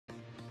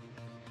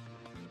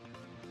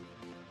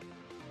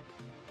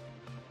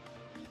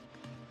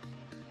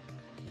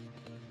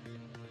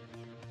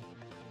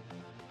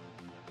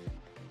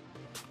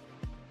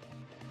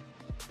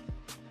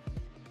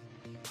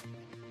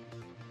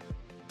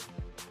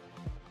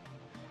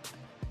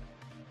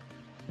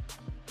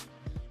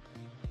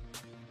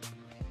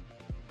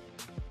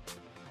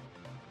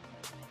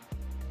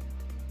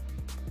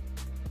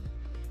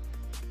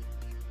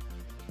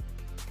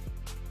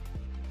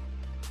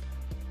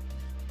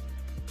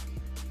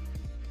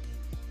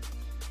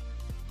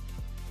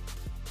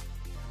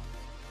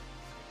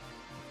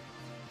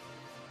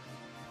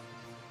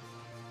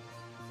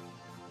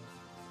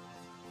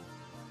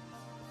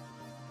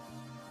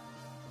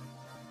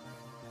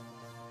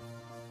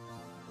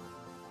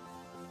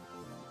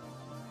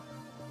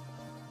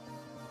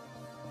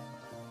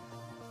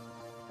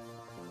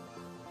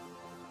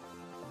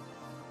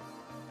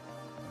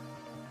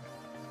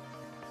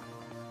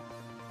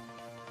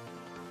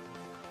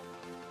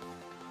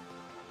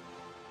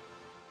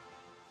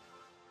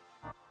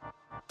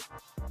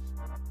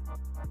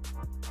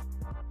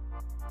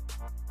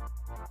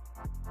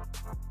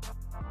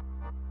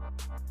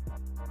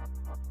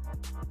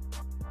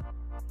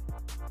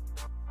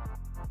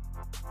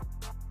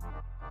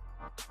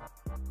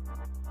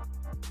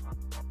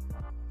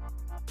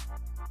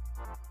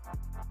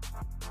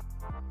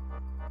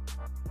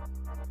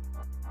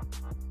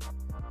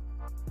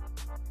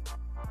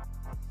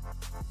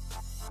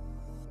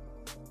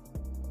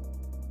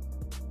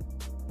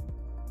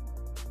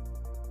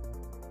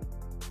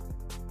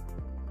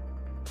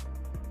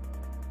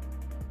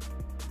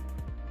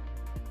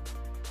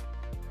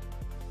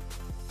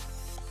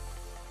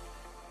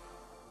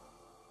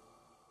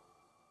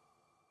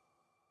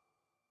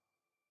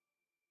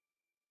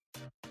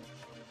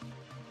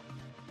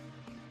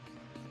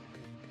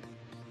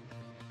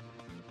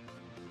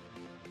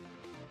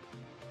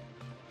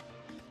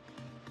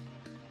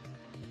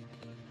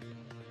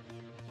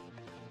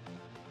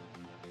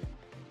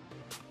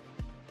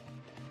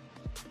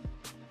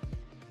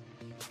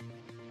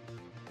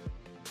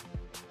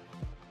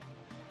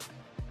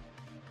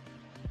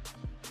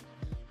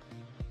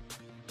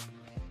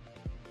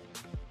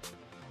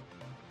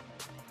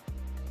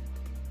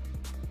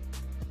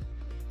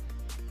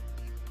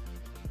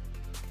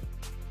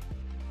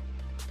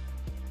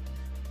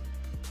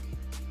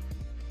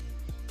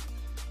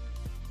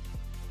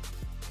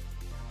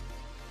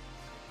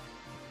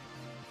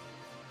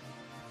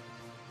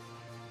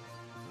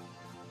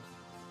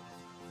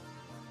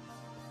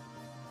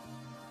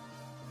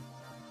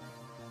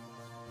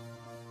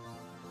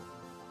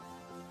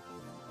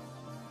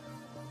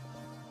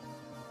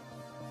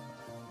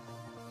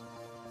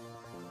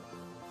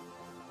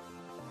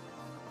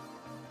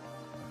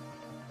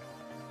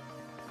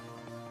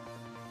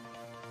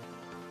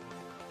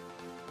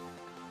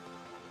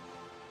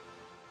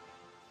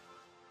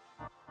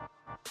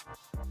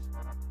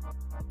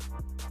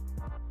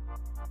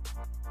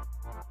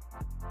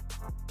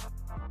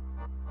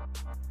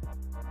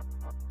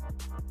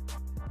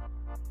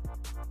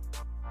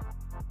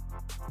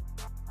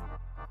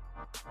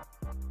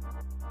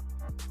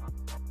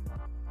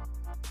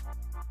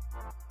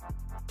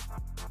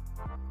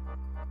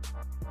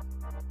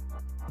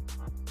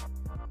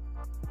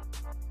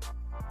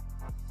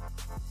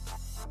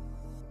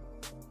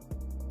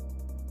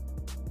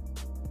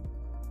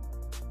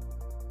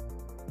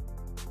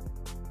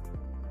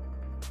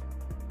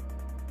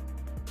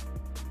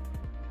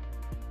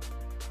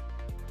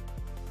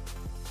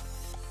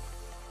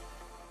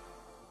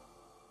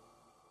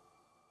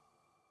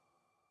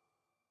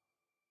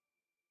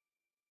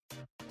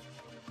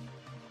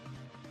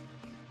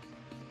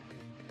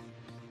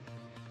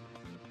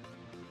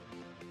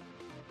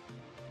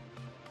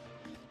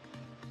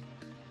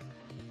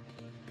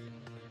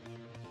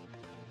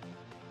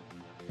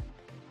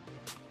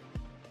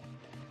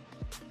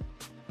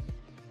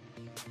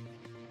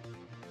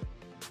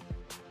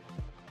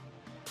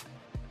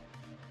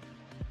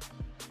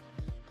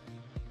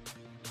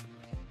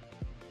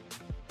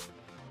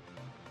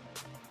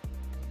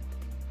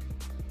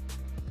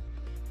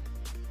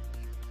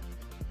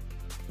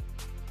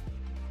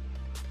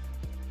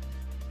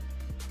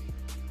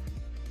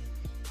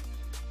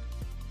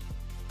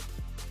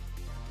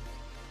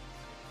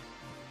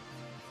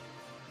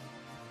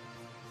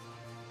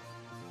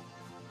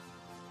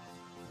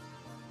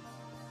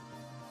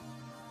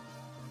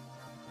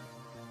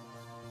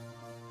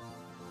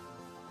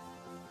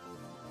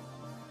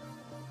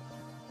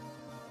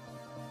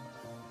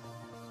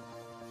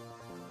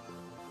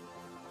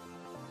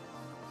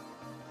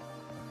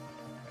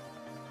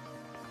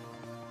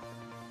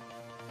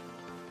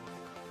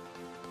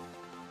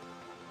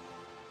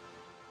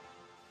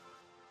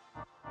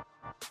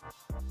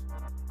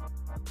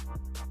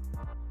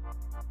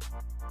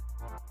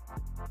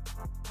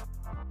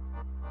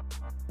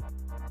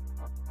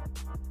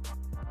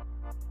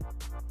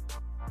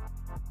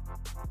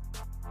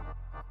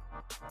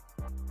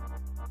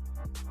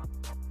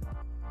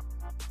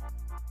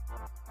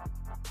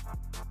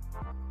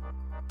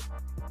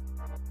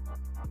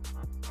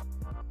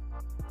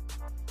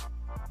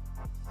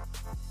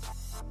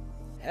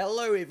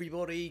Hello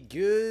everybody,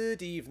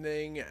 good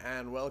evening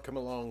and welcome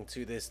along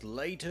to this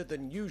later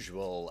than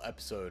usual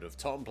episode of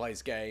Tom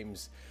Plays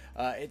Games.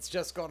 It's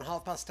just gone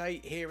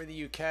 8:30 here in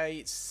the UK,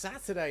 it's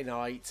Saturday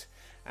night,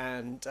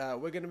 and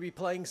we're going to be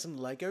playing some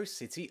LEGO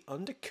City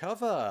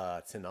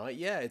Undercover tonight.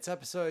 Yeah, it's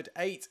episode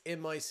 8 in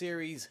my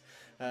series,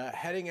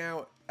 heading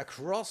out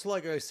across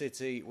LEGO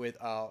City with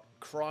our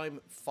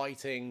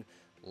crime-fighting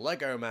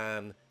LEGO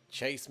man,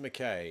 Chase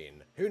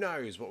McCain. Who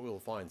knows what we'll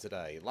find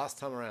today? Last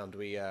time around,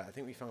 I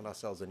think we found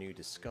ourselves a new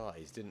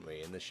disguise, didn't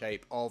we? In the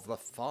shape of the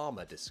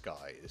farmer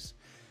disguise.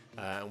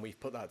 And we've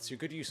put that to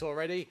good use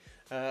already,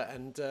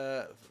 and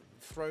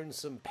thrown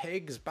some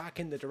pigs back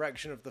in the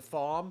direction of the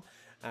farm,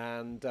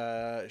 and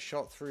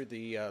shot through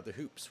the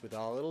hoops with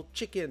our little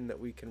chicken that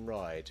we can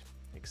ride.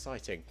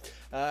 Exciting.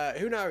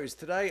 Who knows?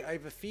 Today, I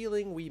have a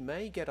feeling we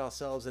may get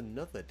ourselves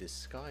another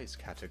disguise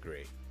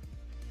category.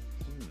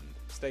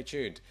 Stay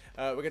tuned.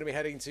 We're going to be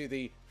heading to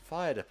the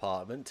fire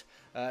department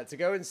to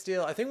go and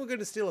steal. I think we're going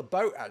to steal a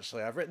boat,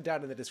 actually. I've written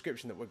down in the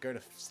description that we're going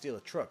to steal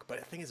a truck, but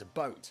I think it's a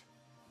boat.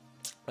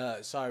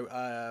 So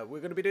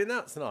we're going to be doing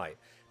that tonight.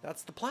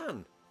 That's the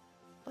plan.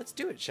 Let's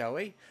do it, shall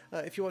we?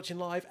 If you're watching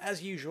live,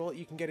 as usual,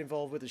 you can get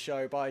involved with the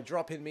show by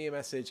dropping me a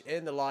message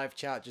in the live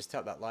chat. Just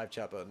tap that live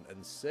chat button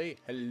and say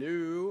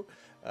hello.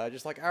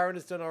 Just like Aaron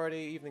has done already.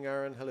 Evening,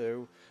 Aaron.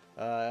 Hello.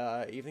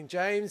 Evening,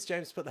 James.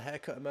 James put the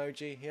haircut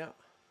emoji. Yeah,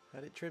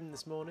 had it trimmed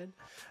this morning.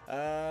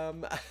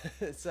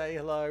 Say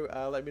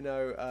hello. Let me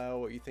know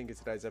what you think of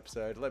today's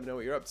episode. Let me know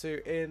what you're up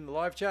to in the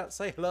live chat.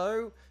 Say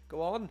hello.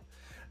 Go on.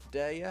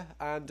 Dare ya.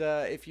 And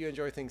if you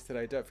enjoy things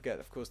today, don't forget,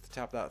 of course, to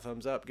tap that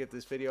thumbs up, give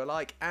this video a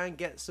like, and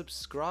get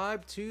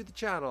subscribed to the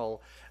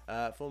channel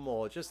for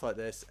more just like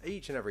this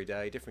each and every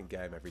day. Different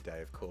game every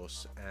day, of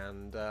course.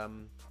 And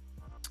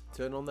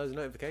turn on those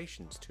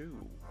notifications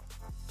too.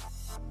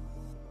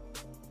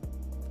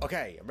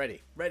 Okay, I'm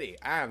ready.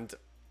 And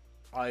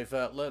I've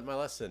learnt my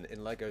lesson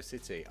in Lego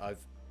City. I've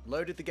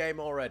loaded the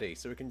game already,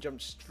 so we can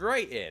jump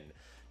straight in.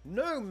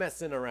 No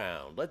messing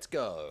around. Let's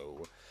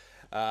go.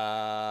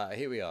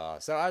 Here we are.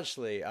 So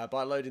actually,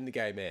 by loading the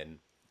game in,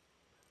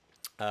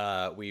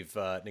 we've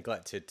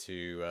neglected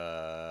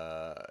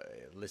to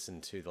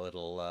listen to the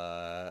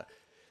little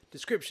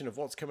description of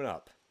what's coming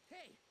up.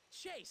 Hey,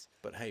 Chase.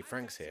 But hey,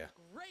 Frank's here.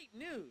 Great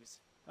news.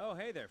 Oh,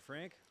 hey there,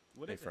 Frank.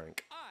 What is it?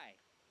 Frank. I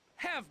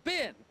have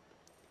been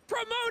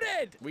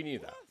promoted. We knew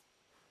that.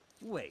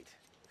 Wait,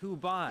 who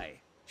by?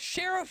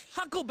 Sheriff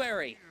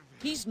Huckleberry.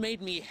 He's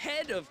made me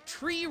head of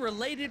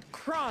tree-related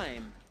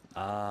crime.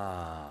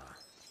 Ah.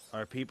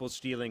 Are people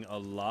stealing a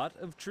lot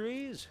of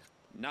trees?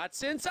 Not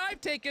since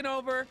I've taken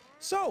over.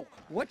 So,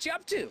 what you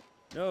up to?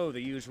 Oh, the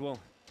usual.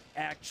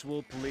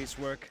 Actual police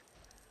work.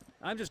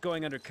 I'm just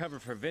going undercover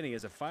for Vinny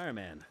as a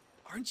fireman.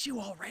 Aren't you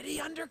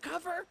already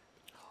undercover?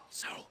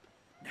 So,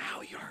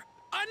 now you're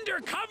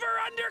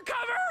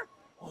undercover?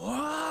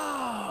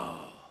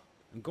 Whoa!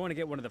 I'm going to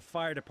get one of the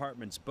fire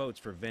department's boats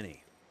for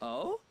Vinny.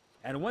 Oh?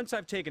 And once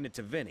I've taken it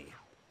to Vinny,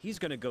 he's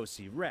gonna go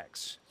see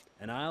Rex,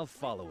 and I'll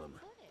follow him.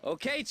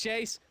 Okay,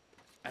 Chase.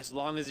 As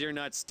long as you're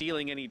not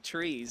stealing any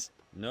trees.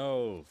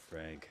 No,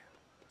 Frank.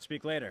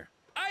 Speak later.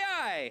 Aye,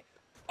 aye!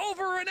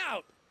 Over and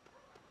out!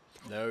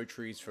 No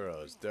trees for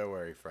us. Don't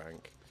worry,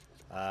 Frank.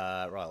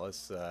 Right,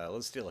 let's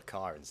steal a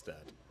car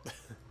instead.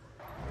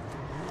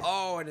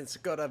 Oh, and it's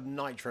got a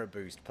nitro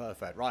boost.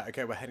 Perfect. Right,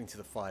 okay, we're heading to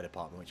the fire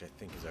department, which I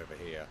think is over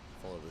here.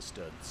 Follow the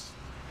studs.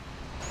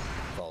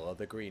 Follow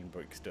the green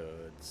brick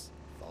studs.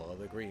 Follow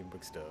the green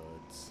brick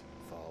studs.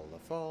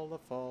 Follow.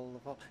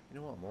 You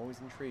know what? I'm always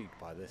intrigued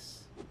by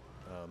this.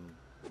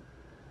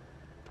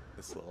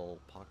 This little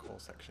parkour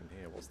section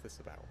here. What's this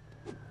about?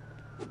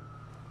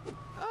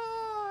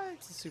 Ah,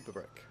 it's a super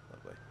brick.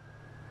 Lovely.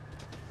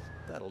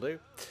 That'll do.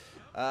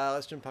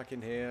 Let's jump back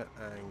in here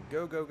and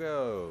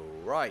go.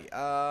 Right.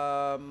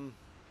 Out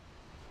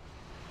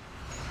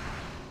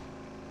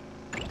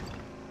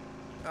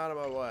of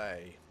my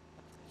way.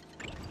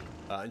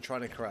 And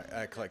trying to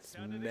collect as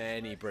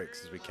many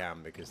bricks as we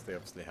can because they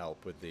obviously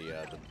help with the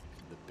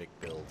big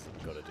builds that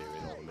we've got to do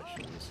in all the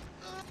missions.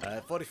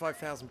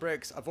 45,000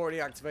 bricks. I've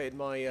already activated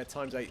my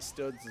 ×8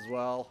 studs as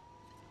well.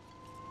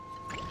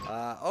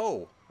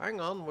 Oh,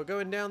 hang on. We're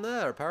going down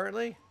there,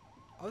 apparently.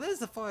 Oh, there's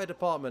the fire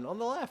department on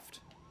the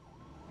left.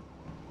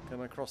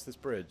 Can I cross this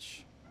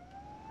bridge?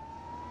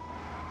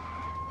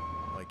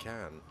 I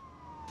can.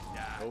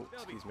 Oh,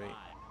 excuse me.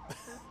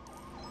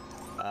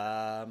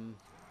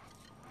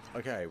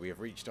 Okay, we have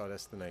reached our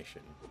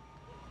destination.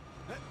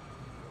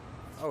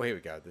 Oh, here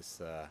we go. This,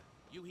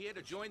 You here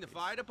to join the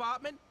fire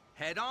department?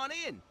 Head on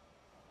in.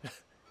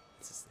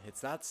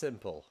 it's that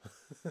simple.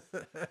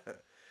 They're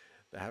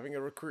having a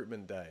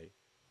recruitment day.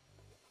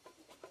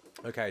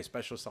 Okay,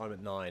 special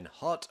assignment 9.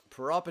 Hot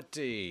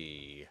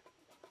property.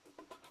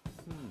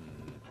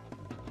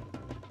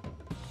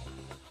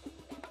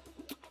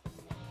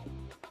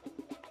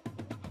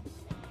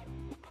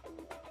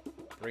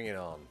 Bring it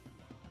on.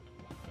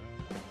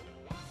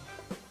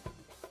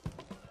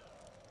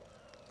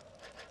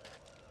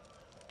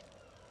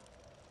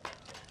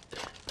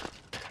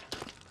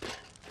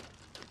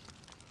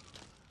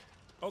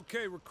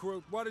 Okay,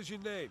 recruit, what is your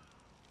name?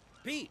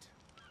 Pete.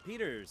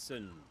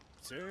 Peterson,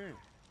 sir.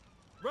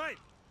 Right,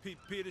 Pete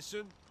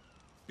Peterson.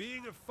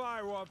 Being a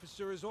fire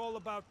officer is all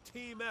about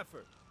team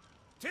effort.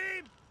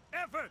 Team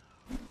effort!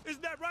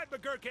 Isn't that right,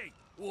 McGurky?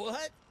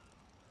 What?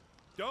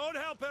 Don't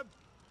help him.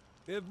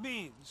 It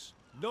means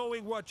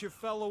knowing what your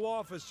fellow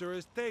officer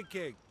is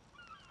thinking.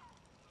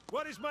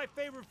 What is my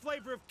favorite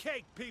flavor of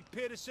cake, Pete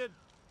Peterson?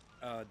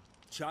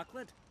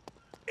 Chocolate?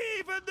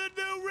 Even the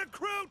new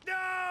recruit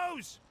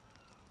knows!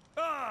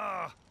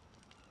 Ah!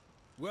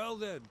 Well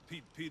then,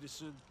 Pete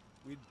Peterson,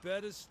 we'd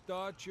better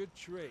start your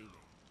training.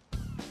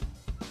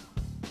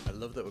 I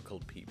love that we're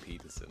called Pete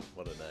Peterson.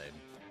 What a name.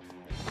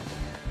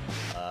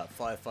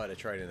 Firefighter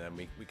training then.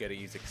 We get to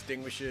use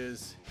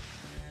extinguishers.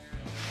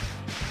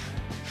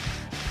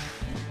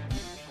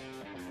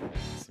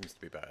 Seems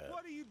to be better.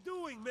 What are you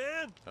doing,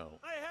 man? Oh.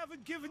 I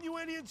haven't given you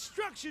any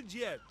instructions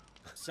yet.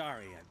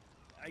 Sorry,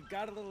 I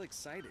got a little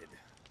excited.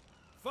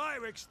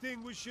 Fire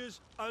extinguishers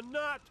are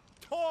not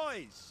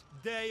toys.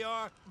 They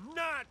are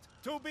not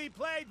to be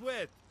played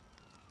with.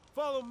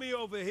 Follow me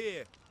over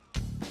here.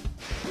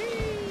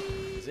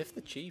 As if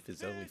the chief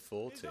is only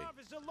 40. This is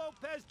Officer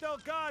Lopez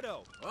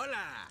Delgado. Hola!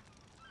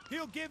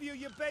 He'll give you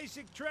your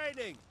basic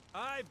training.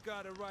 I've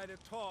got to write a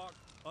talk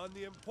on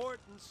the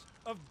importance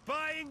of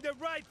buying the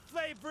right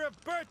flavor of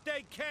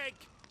birthday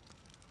cake.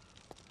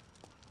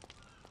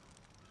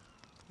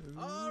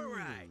 All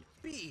right,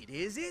 Pete,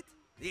 is it?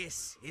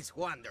 This is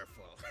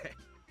wonderful.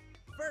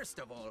 First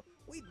of all,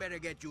 we'd better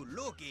get you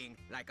looking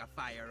like a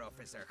fire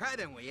officer,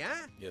 hadn't we,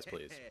 huh? Yes,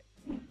 please.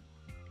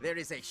 There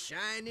is a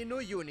shiny new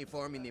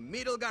uniform in the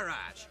middle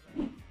garage.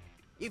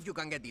 If you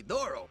can get the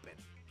door open.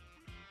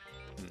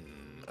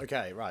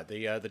 Okay, right.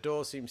 The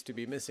door seems to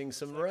be missing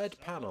some red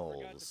I forgot to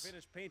panels.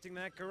 finish painting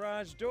that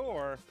garage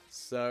door.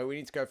 So we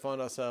need to go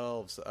find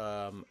ourselves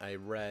a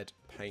red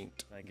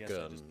paint I guess I'll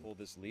gun. just pull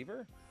this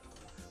lever.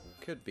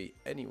 Could be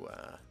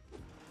anywhere.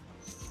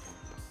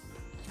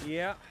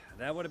 Yeah,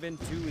 that would have been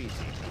too easy.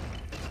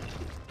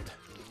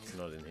 It's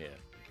not in here.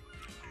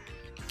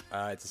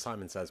 It's a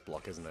Simon Says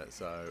block, isn't it?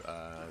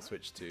 So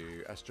switch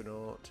to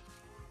astronaut.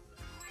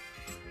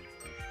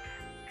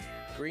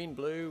 Green,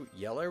 blue,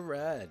 yellow,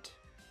 red.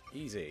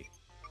 Easy.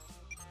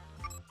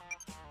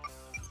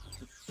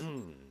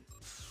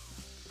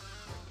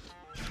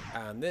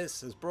 And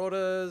this has brought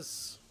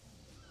us...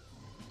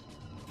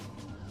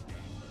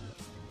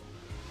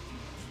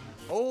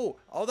 Oh,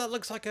 that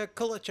looks like a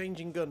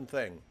color-changing gun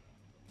thing.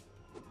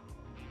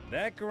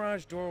 That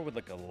garage door would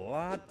look a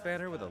lot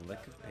better with a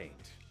lick of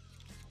paint.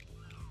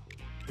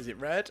 Is it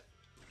red?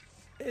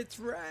 It's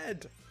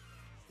red.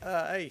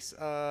 Ace.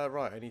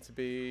 Right, I need to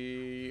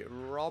be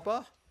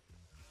robber.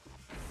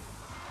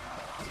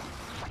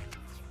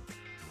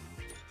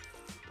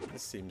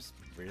 This seems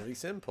really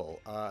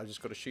simple. I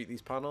just got to shoot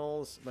these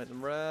panels, make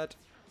them red.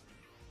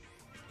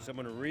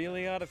 Someone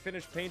really ought to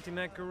finish painting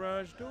that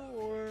garage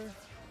door.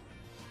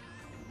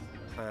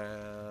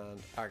 And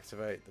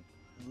activate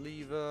the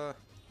lever.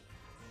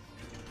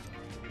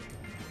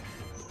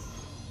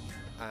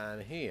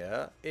 And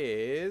here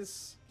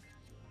is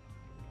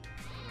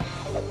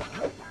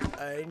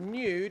a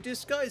new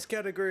disguise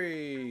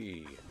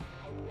category.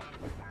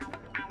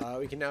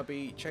 We can now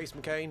be Chase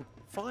McCain,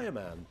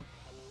 fireman.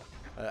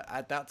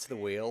 Add that to the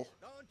wheel.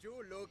 Don't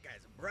you look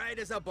as bright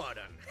as a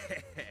button?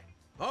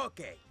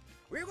 Okay,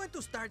 we're going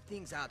to start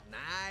things out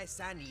nice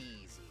and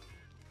easy.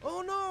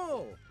 Oh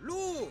no!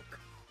 Look!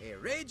 A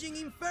raging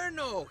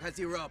inferno has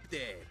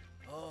erupted.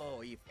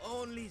 Oh, if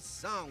only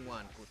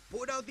someone could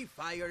put out the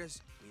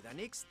fires with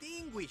an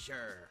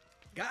extinguisher.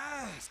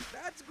 Gasp!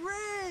 That's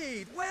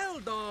great! Well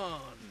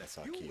done! That's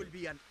so you cute. will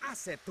be an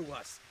asset to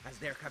us, as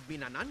there have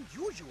been an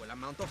unusual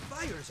amount of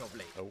fires of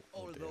late. Oh, dear.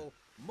 Although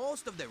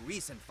most of the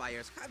recent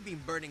fires have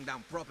been burning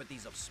down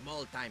properties of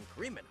small-time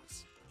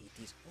criminals.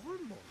 It is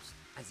almost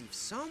as if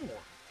someone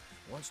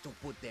wants to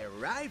put their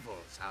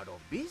rivals out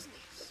of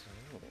business.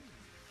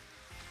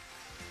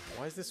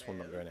 Why is this one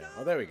not going out?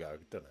 Oh, there we go.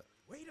 Done it.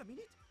 Wait a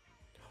minute.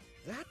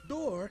 That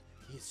door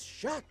is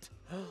shut.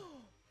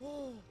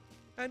 Oh,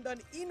 and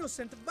an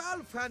innocent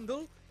valve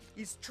handle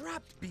is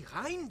trapped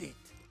behind it.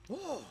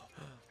 Oh,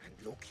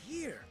 and look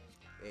here.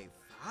 A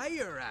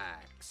fire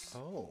axe.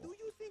 Oh. Do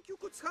you think you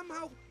could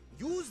somehow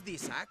use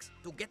this axe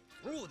to get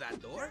through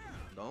that door?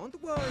 Don't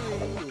worry,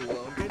 you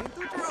won't get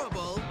into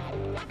trouble.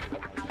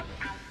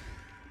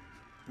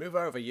 Move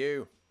over,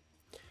 you.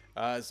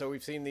 So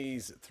we've seen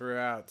these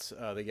throughout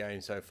the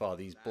game so far,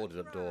 these boarded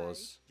up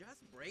doors. Just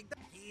break the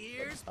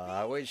gears.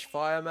 Which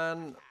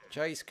fireman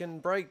Chase can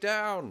break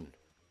down.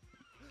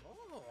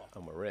 Oh,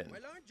 And we're in.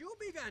 well, aren't you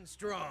big and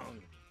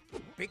strong?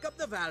 Pick up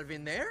the valve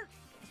in there.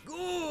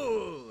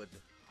 Good.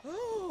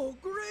 Oh,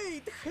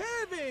 great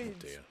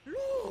heavens! dear.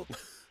 Look!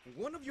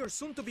 One of your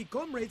soon-to-be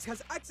comrades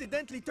has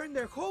accidentally turned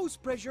their hose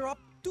pressure up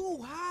too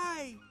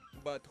high.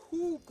 But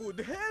who could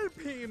help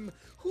him?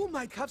 Who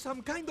might have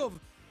some kind of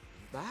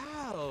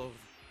valve?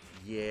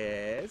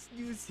 Yes,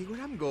 you see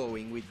where I'm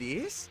going with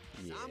this?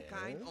 Some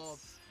kind of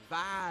Yes.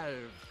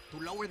 valve to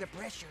lower the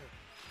pressure.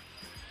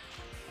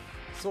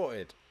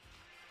 Sorted.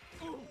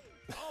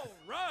 All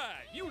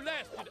right, you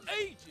lasted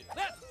ages.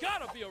 That's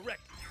gotta be a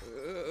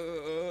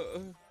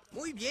record.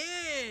 Muy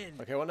bien!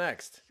 Okay, what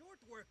next? Short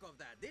work of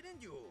that,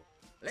 didn't you?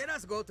 Let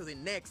us go to the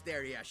next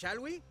area, shall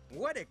we?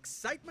 What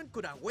excitement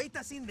could await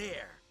us in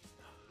there?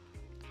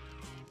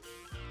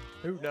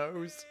 Who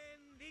knows?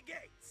 In the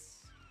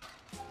gates.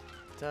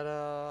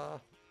 Ta-da!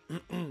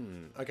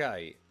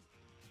 Okay,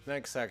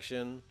 next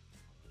section.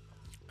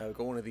 We've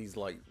got one of these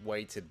like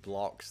weighted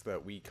blocks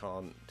that we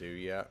can't do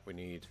yet. We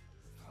need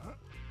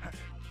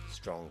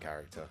strong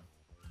character.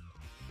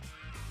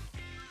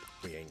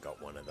 We ain't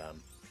got one of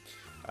them.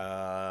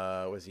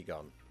 Where's he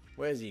gone?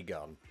 Where's he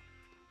gone?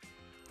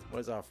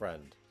 Where's our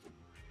friend?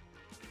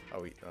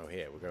 Oh,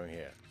 here. We're going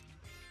here.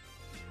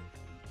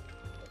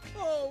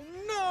 Oh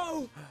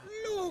no!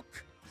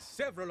 Look!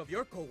 Several of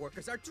your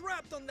co-workers are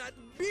trapped on that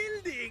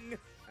building!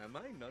 Am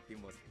I not the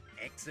most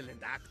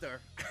excellent actor?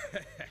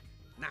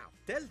 Now,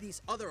 tell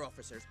these other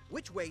officers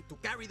which way to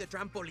carry the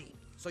trampoline,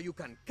 so you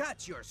can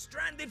catch your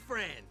stranded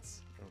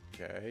friends.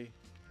 Okay.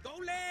 Go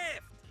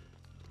left!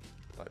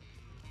 Like,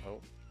 oh,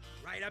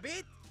 Right a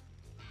bit!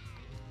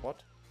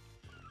 what?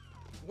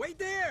 Wait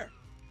there!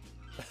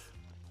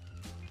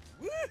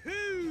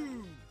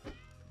 Woohoo!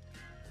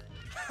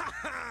 Ha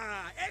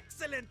ha!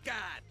 Excellent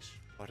catch!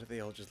 Why do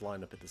they all just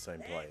line up at the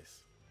same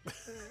place?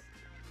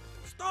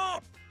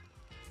 Stop!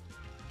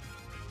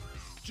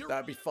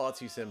 That'd be far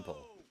too simple.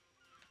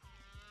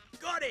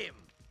 Got him!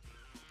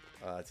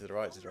 To the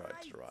right, to the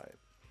right, to the right.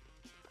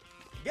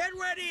 Get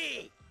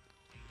ready!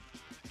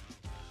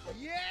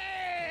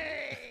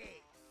 Yay!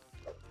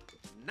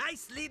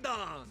 Nicely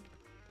done!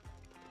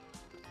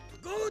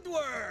 Good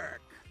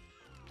work!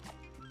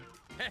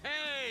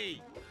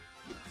 Hey!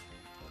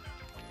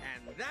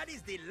 And that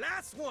is the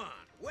last one!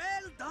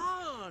 Well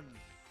done!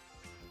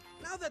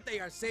 Now that they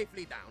are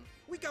safely down,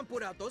 we can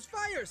put out those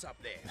fires up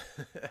there.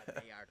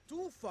 But they are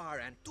too far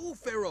and too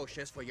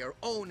ferocious for your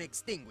own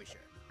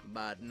extinguisher.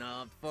 But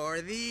not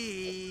for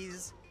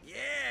these.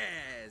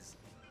 Yes!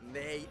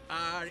 They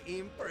are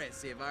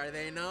impressive, are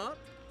they not?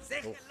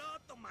 Say hello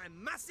to my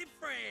massive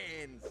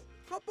friends!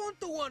 Hop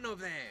onto one of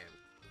them!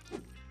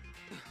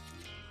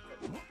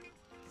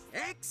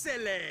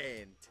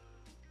 Excellent!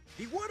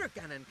 The water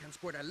cannon can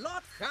squirt a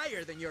lot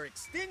higher than your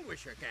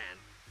extinguisher can.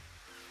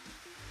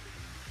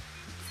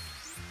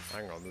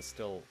 Hang on, there's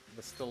still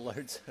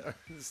loads,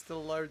 there's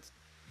still loads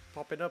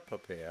popping up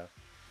here.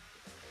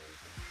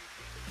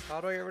 How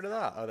do I get rid of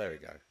that? Oh, there we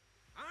go.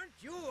 Aren't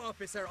you,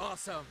 Officer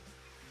Awesome?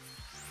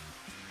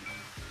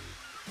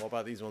 What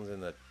about these ones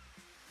in the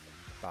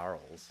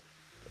barrels?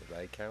 Do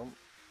they count?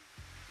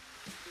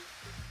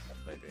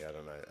 Maybe, I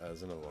don't know.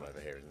 There's another one over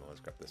here, isn't there? Let's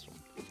grab this one.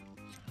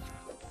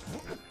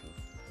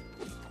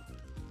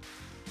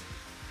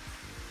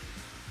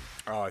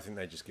 Oh, I think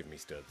they just give me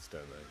studs,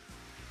 don't they?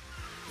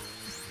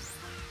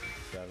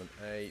 7,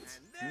 8,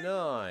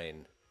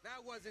 9.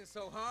 That wasn't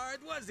so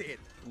hard, was it?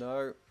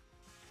 No.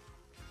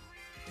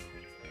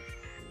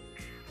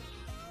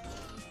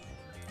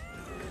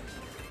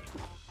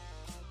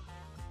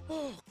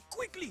 Oh,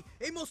 quickly!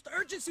 A most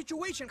urgent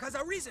situation has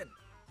arisen!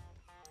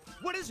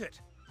 What is it?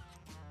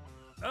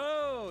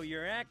 Oh,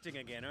 you're acting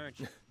again, aren't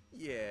you?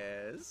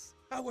 Yes?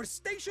 Our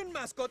station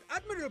mascot,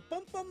 Admiral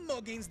Pom-Pom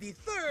Muggins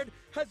III,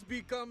 has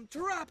become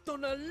trapped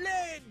on a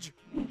ledge!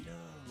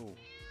 No.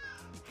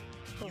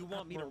 You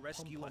want me to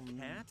rescue a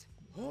cat?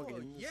 Oh,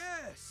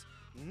 yes!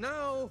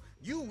 Now,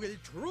 you will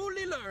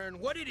truly learn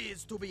what it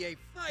is to be a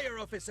fire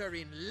officer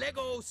in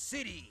Lego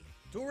City.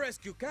 To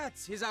rescue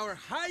cats is our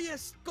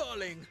highest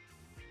calling.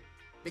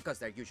 Because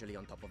they're usually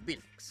on top of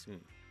buildings.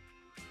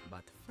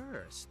 But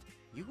first,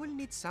 you will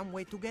need some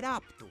way to get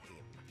up to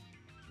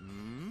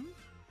him.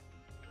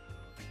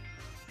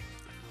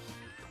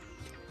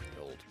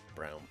 The old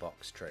brown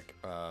box trick.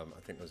 I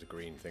think there was a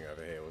green thing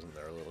over here, wasn't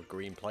there? A little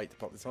green plate to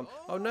pop this on.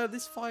 Oh no,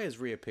 this fire's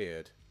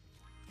reappeared.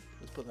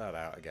 Let's put that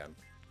out again.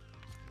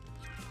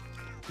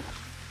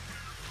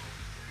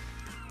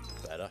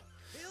 Better.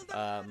 Build a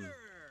ladder.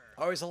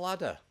 Oh, it's a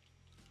ladder.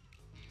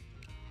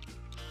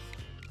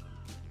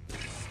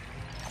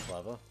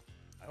 Clever.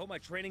 I hope my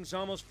training's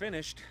almost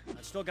finished.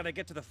 I still gotta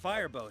get to the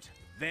fireboat.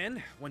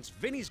 Then, once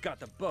Vinny's got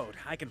the boat,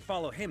 I can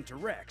follow him to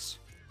Rex.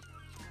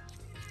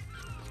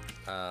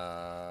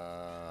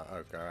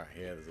 Okay, right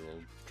here there's a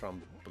little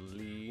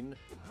trampoline.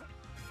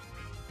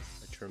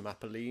 A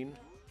trampoline.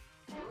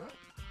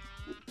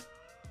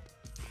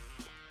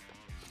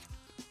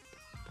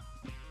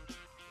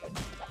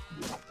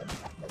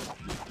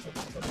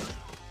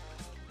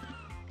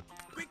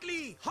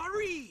 Quickly,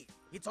 hurry!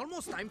 It's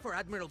almost time for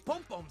Admiral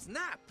Pom-Pom's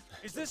nap.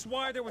 Is this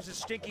why there was a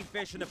stinky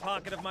fish in the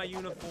pocket of my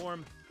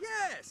uniform?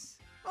 Yes!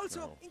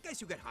 Also, in case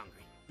you get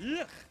hungry.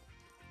 Ugh!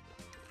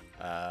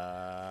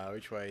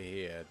 Which way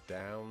here?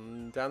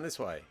 Down this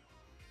way.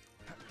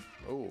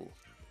 Oh.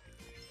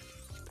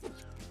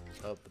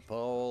 Up the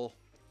pole.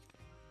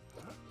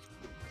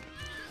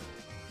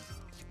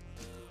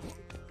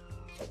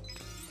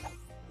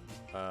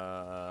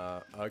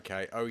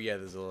 Okay. Oh yeah,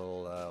 there's a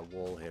little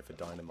wall here for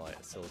dynamite,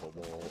 a silver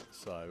wall.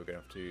 So we're gonna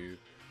have to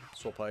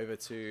swap over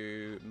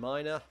to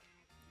miner.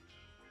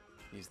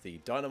 Use the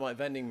dynamite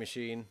vending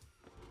machine.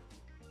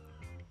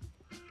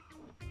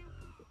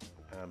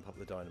 And pop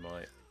the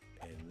dynamite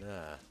in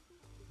there.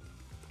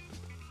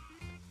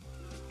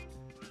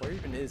 Where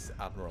even is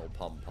Admiral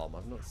Pom-Pom?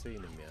 I've not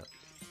seen him yet.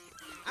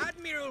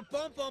 Admiral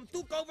Pom-Pom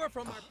took over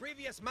from our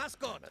previous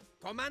mascot,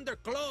 Commander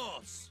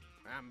Claus.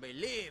 And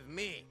believe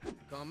me,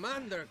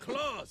 Commander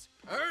Claus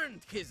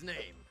earned his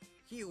name.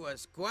 He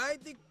was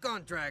quite the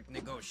contract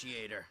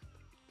negotiator.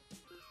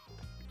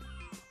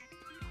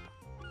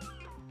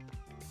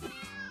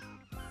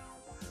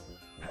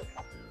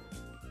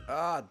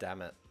 Ah,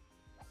 damn it.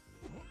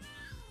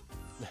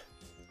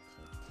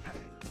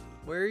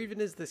 Where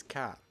even is this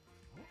cat?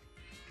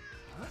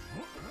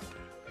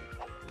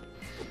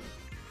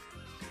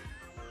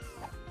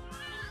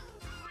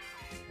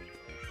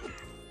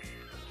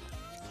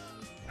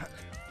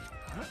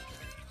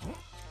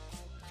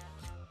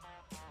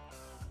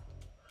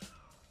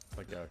 If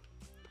I go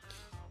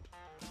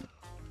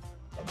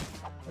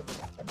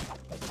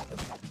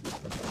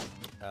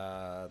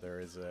There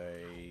is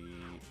a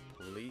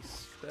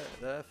police bit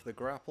there for the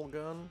grapple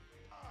gun.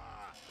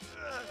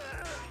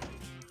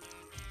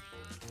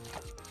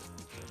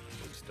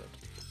 Police dud.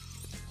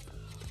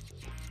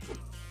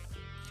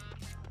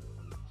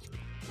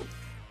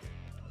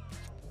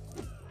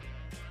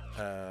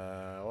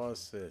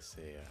 What's this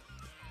here?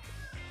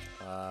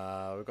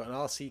 We've got an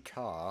RC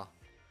car.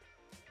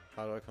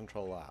 How do I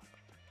control that?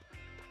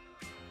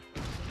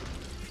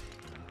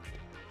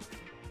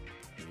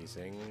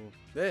 Using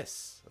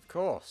this, of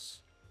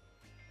course.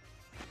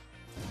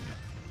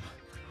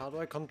 How do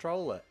I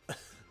control it?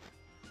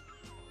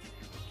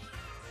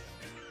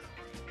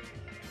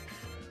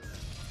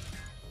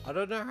 I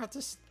don't know how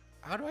to.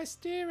 How do I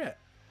steer it?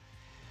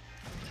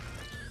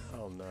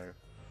 Oh no.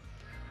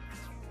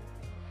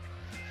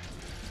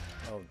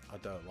 Oh, I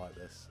don't like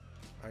this.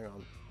 Hang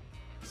on.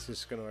 It's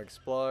just going to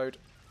explode.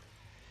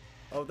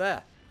 Oh,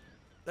 there.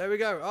 There we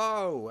go.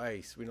 Oh,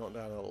 ace. We knocked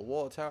down a little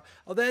water tower.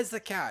 Oh, there's the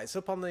cat. It's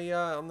up on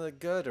the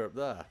girder up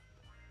there.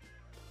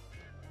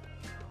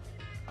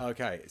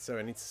 Okay, so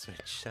I need to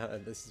switch.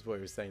 This is what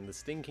we were saying. The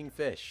stinking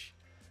fish.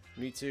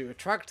 We need to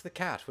attract the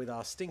cat with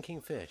our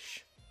stinking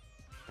fish.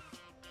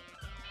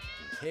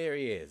 And here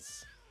he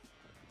is.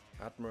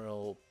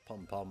 Admiral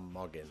Pom Pom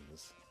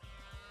Moggins.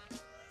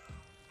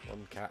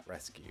 One cat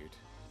rescued.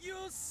 You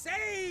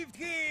saved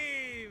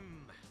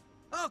him!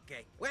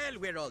 Okay, well,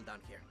 we're all done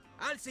here.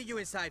 I'll see you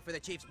inside for the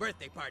chief's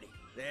birthday party.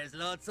 There's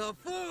lots of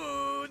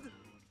food!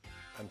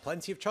 And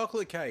plenty of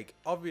chocolate cake,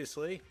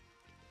 obviously.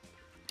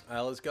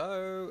 Let's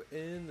go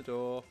in the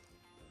door.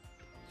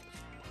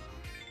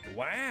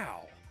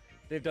 Wow.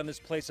 They've done this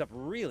place up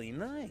really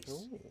nice.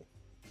 Ooh.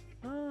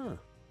 Huh.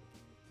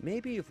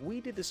 Maybe if we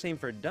did the same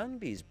for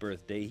Dunby's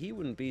birthday, he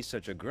wouldn't be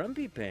such a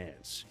grumpy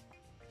pants.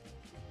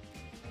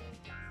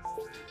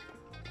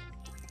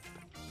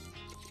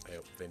 Hey,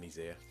 Vinny's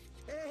here.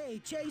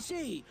 Hey,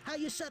 JC, how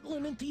you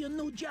settling into your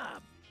new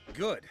job?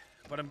 Good,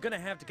 but I'm gonna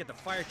have to get the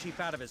fire chief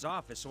out of his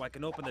office so I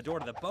can open the door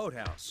to the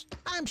boathouse.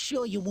 I'm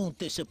sure you won't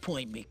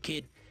disappoint me,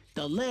 kid.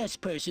 The last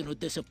person who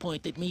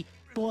disappointed me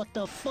bought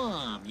the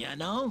farm, you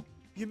know?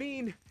 You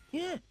mean?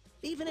 Yeah,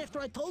 even after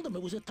I told him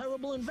it was a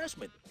terrible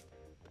investment.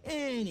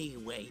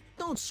 Anyway,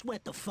 don't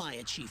sweat the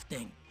fire chief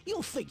thing.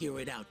 You'll figure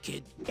it out,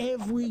 kid.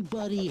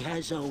 Everybody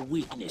has a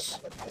weakness.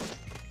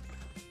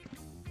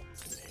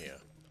 What's in here?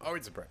 Oh,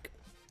 it's a brick.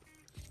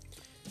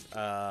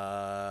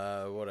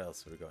 What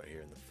else have we got here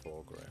in the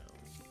foreground?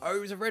 Oh, it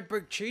was a red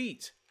brick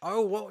cheat.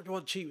 Oh,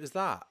 what cheat was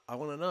that? I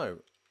want to know.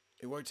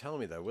 It won't tell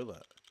me though, will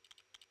it?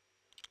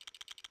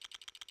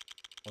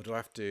 Or do I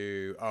have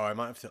to... Oh, I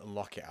might have to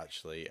unlock it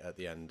actually at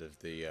the end of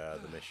the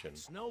mission.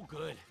 It's no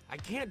good. I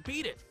can't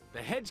beat it.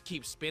 The heads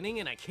keep spinning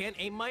and I can't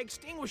aim my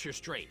extinguisher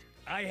straight.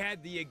 I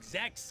had the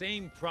exact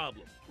same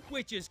problem,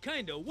 which is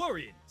kinda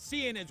worrying,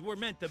 seeing as we're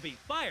meant to be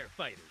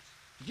firefighters.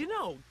 You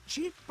know,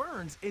 Chief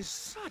Burns is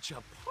such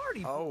a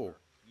party Oh.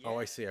 Oh,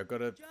 I see. I've got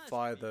to Just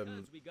fire because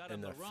them we got in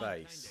him their the wrong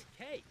face.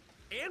 kinda cake,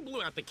 and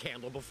blew out the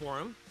candle before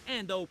him,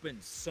 and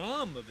opened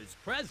some of his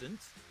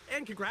presents,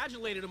 and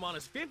congratulated him on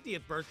his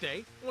 50th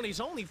birthday when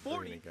he's only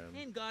 40, Again.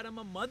 and got him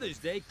a Mother's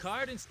Day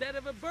card instead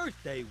of a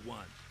birthday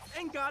one.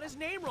 and got his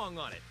name wrong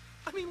on it.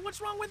 I mean,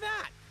 what's wrong with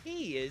that?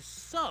 He is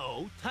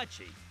so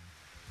touchy.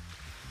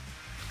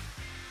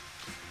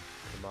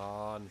 Come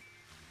on.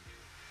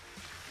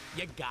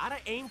 You gotta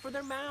aim for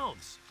their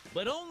mouths.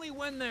 But only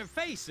when they're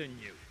facing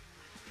you.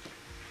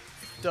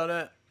 Done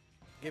it.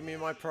 Give me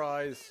my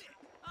prize.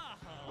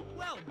 Oh,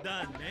 well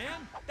done,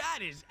 man. That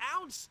is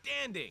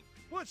outstanding.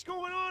 What's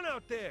going on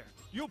out there?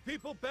 You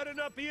people better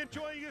not be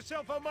enjoying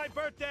yourself on my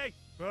birthday.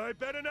 I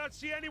better not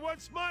see anyone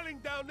smiling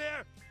down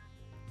there.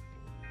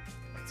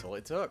 That's all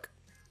it took.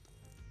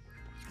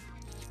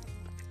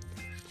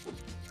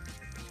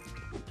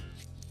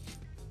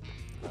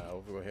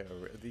 Over here,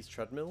 are these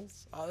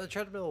treadmills? Oh, they're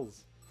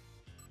treadmills.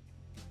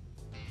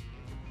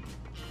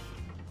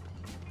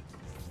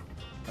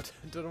 I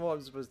don't know what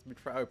I'm supposed to be.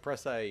 Oh,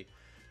 press A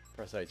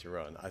to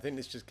run. I think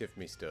this just gives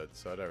me studs,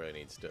 so I don't really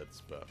need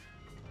studs, but.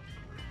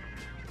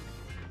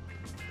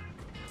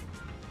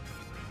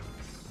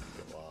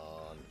 Go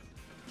on.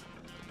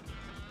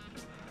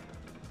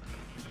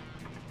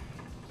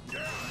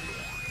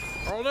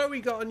 Oh no, we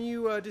got a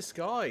new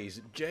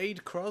disguise.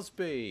 Jade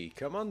Crosby.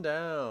 Come on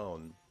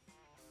down.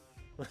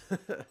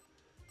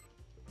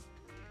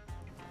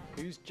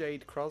 Who's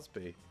Jade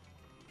Crosby?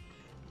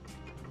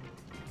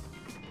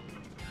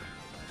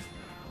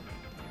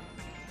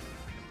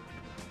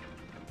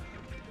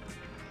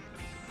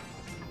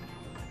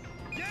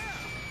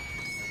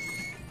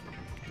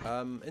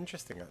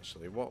 Interesting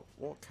actually. What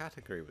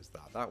category was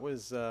that? That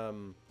was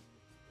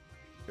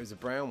it was a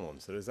brown one,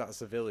 so is that a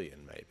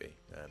civilian maybe?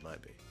 It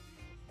might be.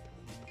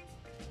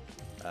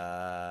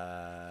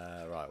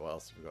 Right, what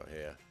else have we got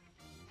here?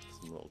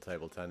 Some little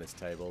table tennis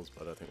tables,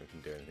 but I don't think we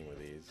can do anything with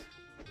these.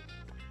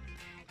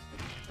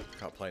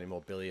 Can't play any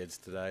more billiards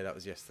today. That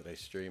was yesterday's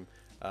stream.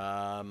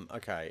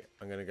 Okay,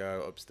 I'm gonna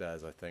go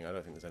upstairs. I think. I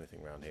don't think there's anything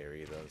around here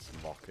either. There's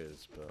some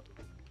lockers, but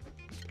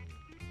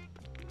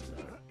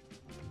no.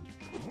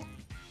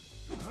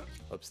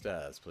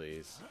 upstairs,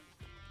 please?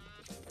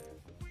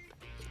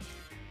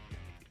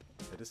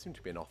 There does seem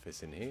to be an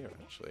office in here,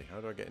 actually.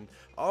 How do I get in?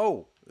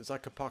 Oh! There's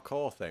like a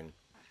parkour thing.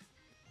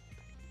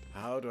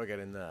 How do I get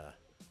in there?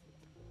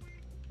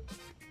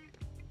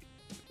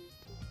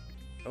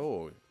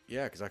 Oh,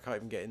 yeah, because I can't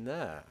even get in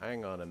there.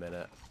 Hang on a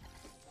minute.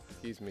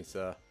 Excuse me,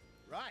 sir.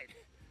 Right.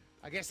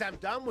 I guess I'm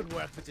done with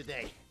work for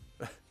today.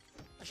 I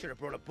should have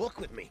brought a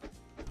book with me.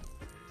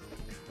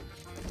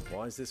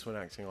 Why is this one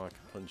acting like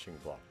a punching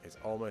block? It's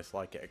almost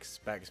like it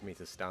expects me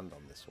to stand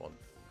on this one.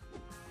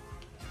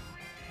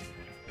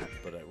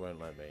 But it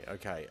won't let me.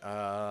 Okay,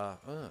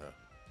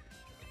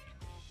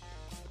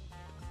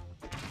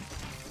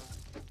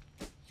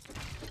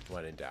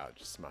 When in doubt,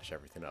 just smash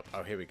everything up.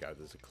 Oh, here we go.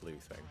 There's a clue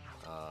thing.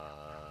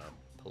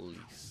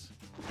 Police.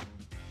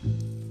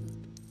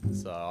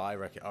 So I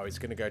reckon... Oh, it's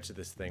going to go to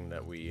this thing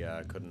that we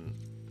couldn't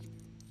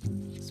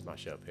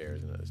smash up here,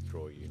 isn't it? This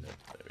draw unit.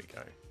 There we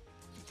go.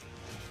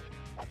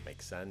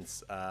 Makes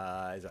sense. Is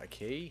that a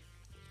key?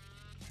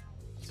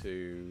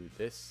 To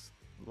this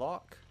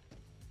lock?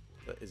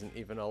 That isn't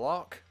even a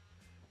lock?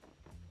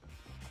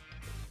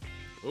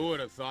 Who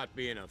would have thought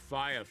being a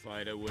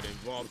firefighter would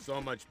involve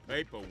so much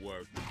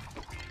paperwork?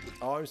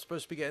 Oh, I'm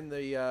supposed to be getting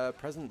the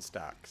present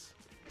stacks.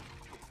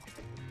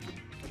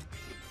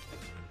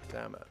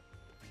 Damn it.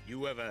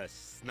 You ever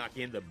snuck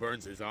into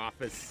Burns'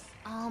 office?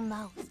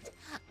 Almost.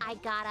 I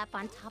got up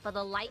on top of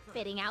the light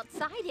fitting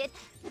outside it,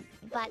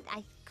 but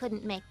I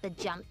couldn't make the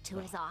jump to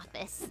his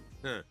office.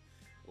 Huh.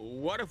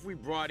 What if we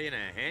brought in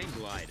a hang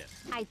glider?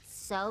 I'd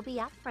so be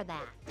up for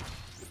that.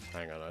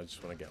 Hang on, I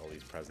just want to get all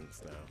these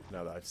presents now.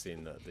 Now that I've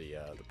seen that the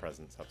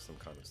presents have some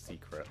kind of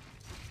secret.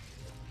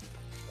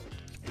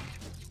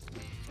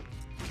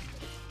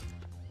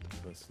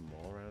 There's some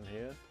more around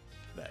here.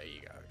 There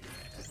you go.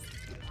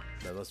 Yeah.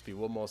 There must be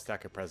one more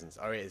stack of presents.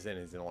 Oh, it's in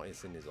his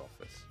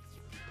office.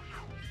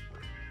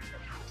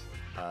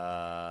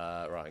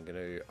 Right, I'm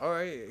gonna.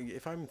 Alright,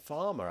 if I'm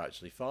Farmer,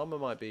 actually, Farmer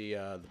might be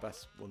the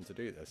best one to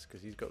do this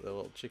because he's got the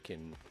little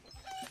chicken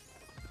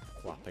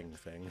flapping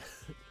thing,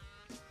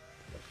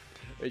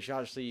 which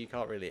actually you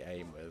can't really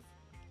aim with.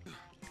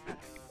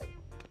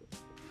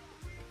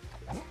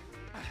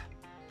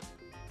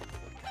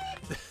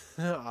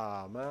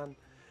 Ah, man.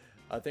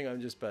 I think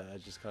I'm just better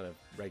just kind of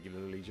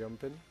regularly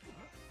jumping.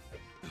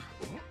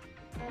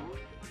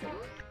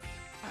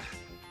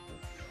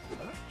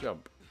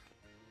 Jump.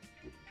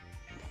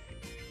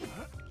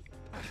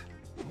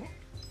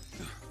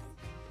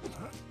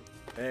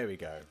 There we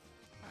go.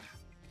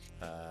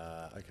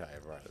 Okay,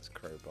 right, let's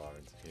crowbar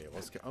into here.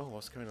 What's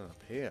going on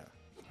up here?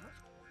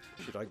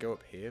 Should I go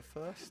up here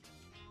first?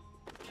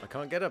 I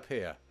can't get up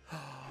here.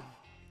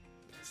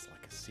 It's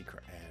like a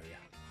secret area.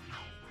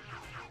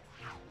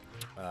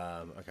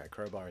 Okay,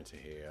 crowbar into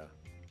here.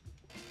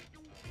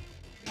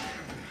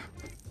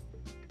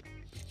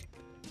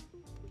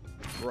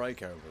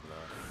 Break open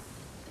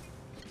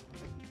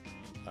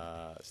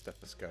that.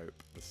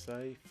 Stethoscope the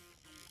safe.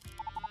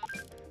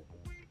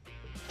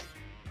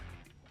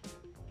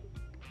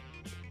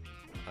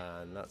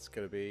 And that's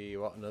going to be,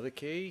 what, another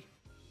key?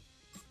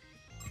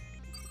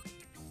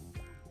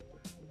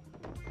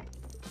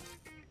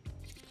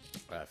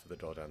 For the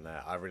door down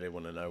there. I really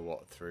want to know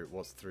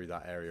what's through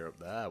that area up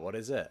there. What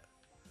is it?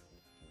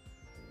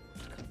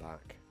 Come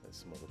back at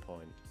some other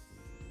point.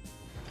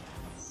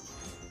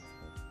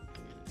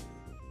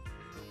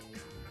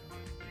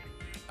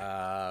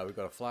 We've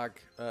got a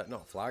flag.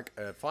 Not a flag.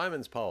 A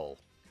fireman's pole.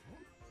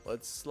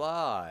 Let's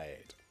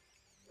slide.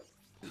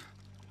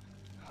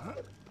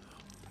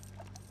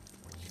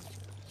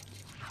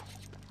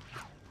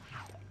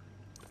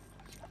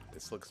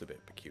 This looks a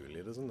bit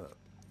peculiar, doesn't it?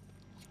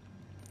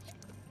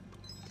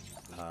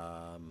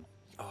 Oh,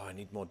 I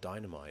need more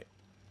dynamite.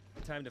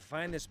 Time to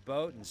find this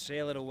boat and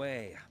sail it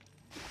away.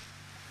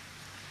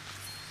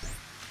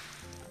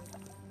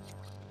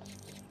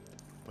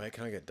 Where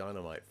can I get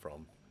dynamite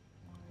from?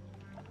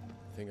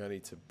 I think I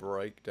need to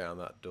break down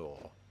that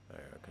door.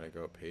 Can I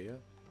go up here?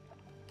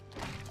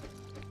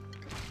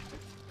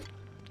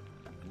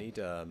 I need,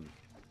 oh,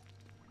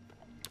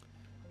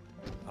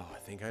 I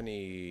think I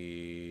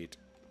need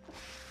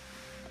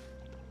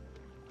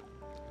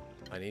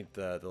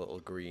the little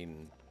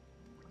green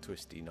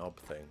twisty knob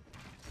thing.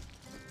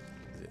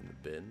 Is it in the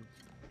bin?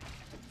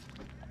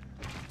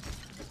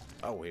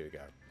 Oh, here we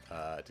go.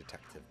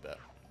 Detective bit.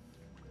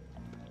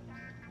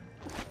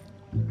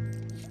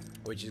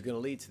 Which is going to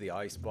lead to the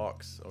ice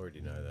box.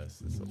 Already know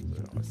this. It's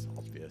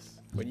obvious.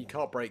 When you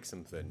can't break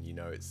something, you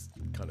know it's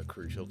kind of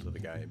crucial to the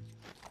game.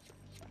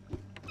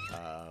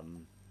 So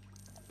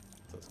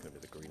it's going to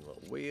be the green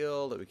little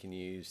wheel that we can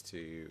use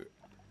to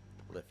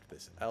lift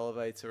this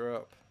elevator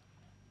up.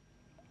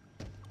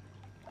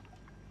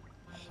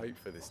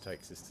 Hopefully this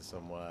takes us to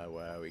somewhere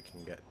where we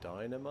can get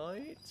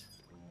dynamite.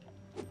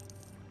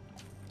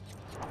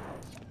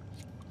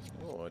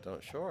 Oh, I'm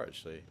not sure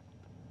actually.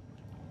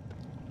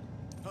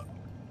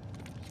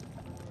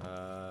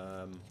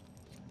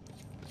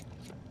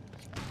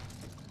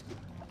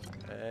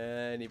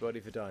 Anybody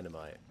for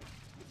dynamite?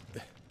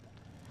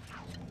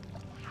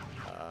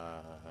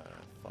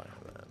 Fire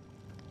that.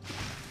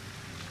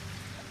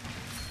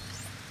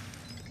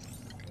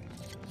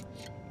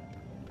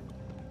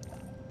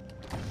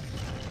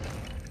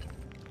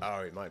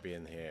 Oh, it might be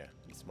in here.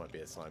 This might be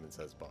a Simon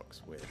Says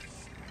box with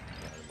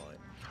dynamite.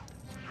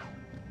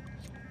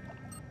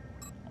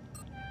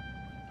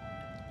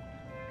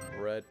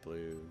 Red,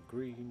 blue,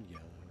 green,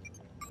 yellow.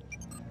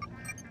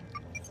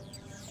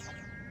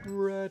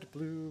 Red,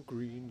 blue,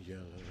 green,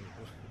 yellow.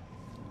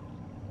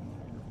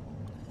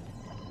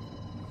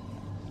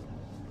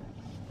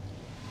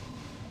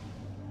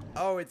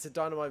 Oh, it's a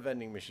dynamite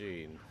vending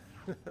machine.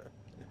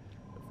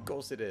 Of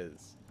course it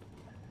is.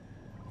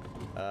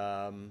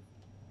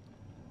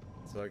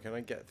 So can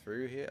I get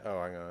through here? Oh,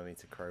 hang on, I need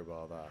to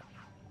crowbar that.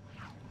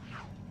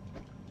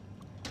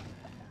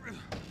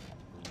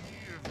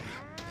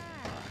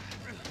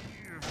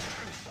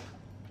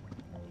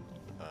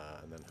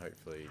 And then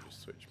hopefully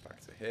just switch back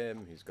to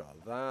him. He's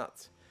got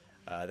that.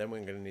 Then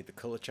we're going to need the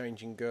colour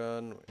changing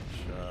gun,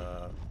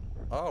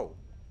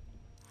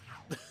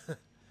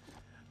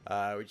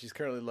 which which is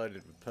currently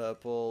loaded with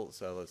purple.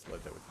 So let's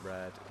load that with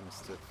red. It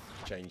must have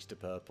changed to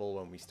purple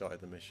when we started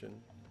the mission,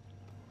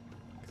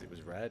 because it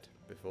was red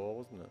before,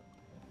 wasn't it?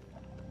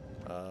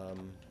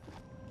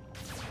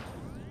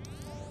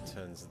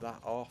 Turns that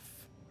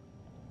off,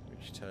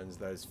 which turns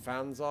those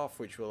fans off,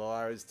 which will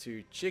allow us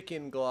to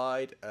chicken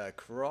glide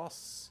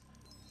across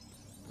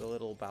the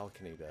little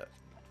balcony bit.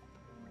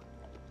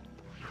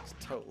 Makes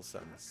total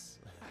sense.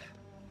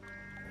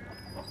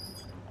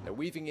 They're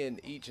weaving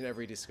in each and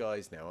every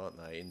disguise now, aren't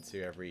they,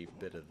 into every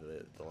bit of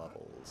the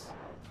levels.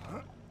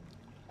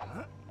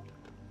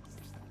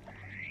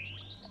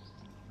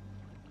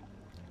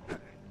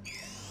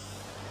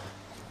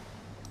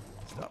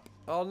 Stop.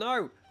 Oh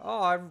no!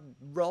 Oh, I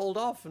rolled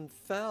off and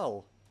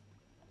fell.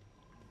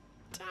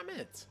 Damn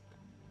it!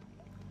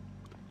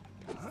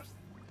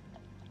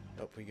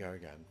 Up we go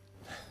again.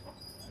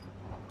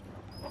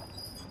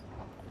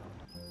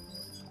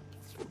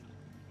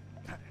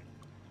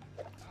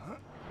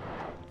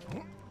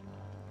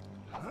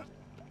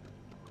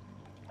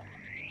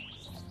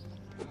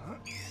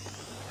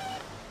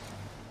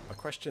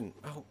 Question.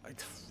 Oh,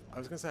 I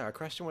was gonna say, I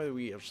question whether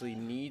we actually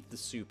need the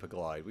super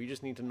glide. We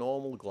just need a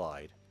normal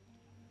glide.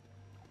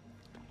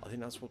 I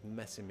think that's what's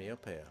messing me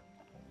up here.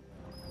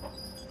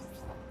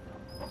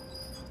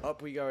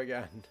 Up we go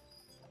again.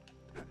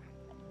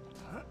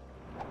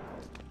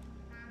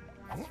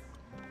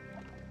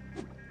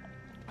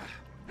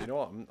 You know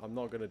what? I'm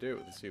not gonna do it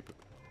with the super.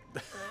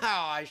 Oh,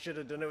 I should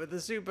have done it with the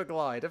super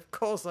glide. Of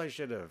course I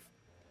should have.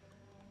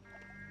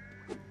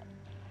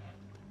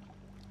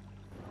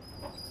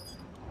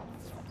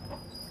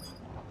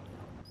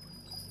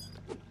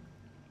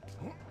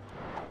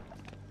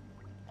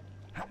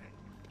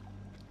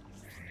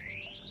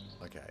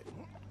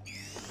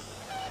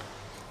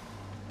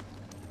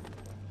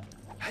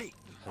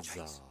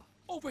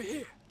 Over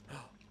here!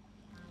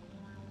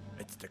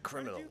 It's the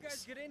criminals. How did you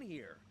guys get in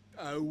here?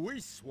 We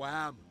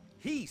swam.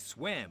 He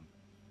swam.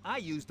 I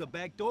used the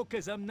back door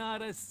because I'm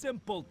not a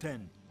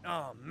simpleton.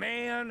 Oh,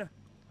 man!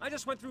 I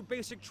just went through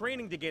basic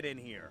training to get in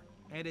here.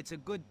 And it's a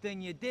good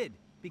thing you did,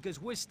 because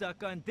we're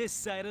stuck on this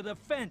side of the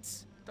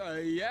fence.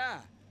 Yeah,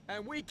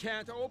 and we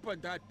can't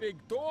open that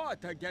big door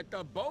to get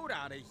the boat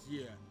out of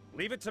here.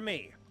 Leave it to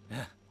me.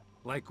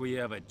 Like we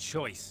have a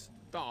choice.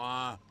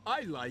 I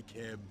like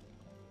him.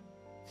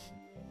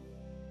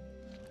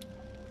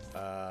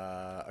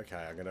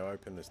 Okay, I'm gonna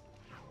open this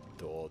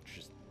door,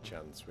 just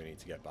chance we need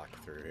to get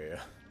back through here.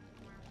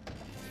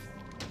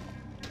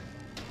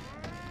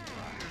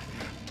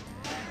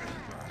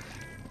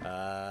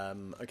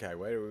 Okay,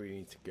 where do we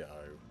need to go?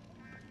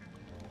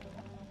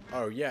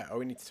 Oh yeah,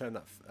 we need to turn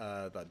that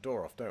that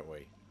door off, don't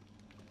we?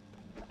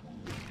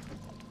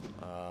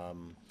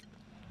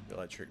 The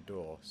electric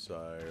door, so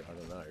I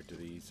don't know,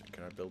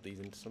 can I build these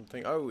into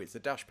something? Oh, it's a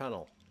dash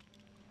panel.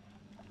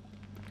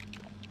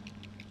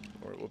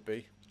 Or it would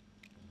be.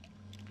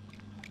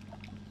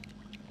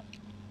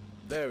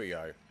 There we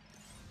go.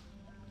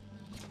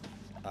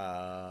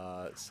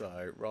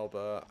 So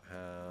Robert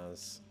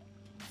has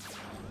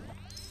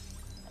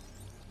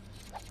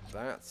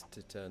that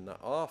to turn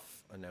that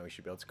off, and now we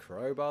should be able to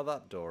crowbar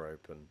that door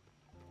open.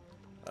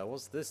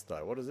 What's this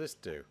though? What does this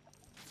do?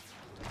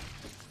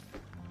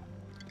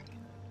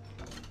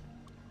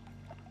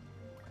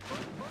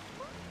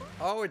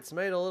 Oh, it's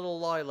made a little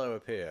Lilo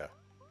appear.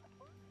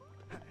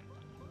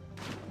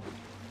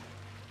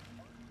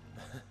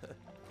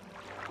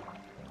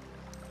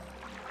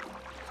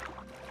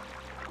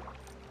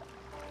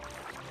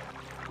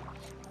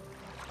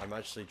 I'm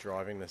actually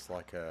driving this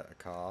like a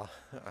car.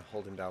 I'm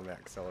holding down the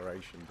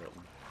acceleration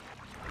button.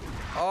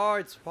 Oh,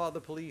 it's part of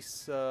the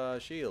police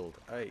shield.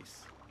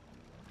 Ace.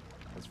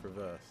 Let's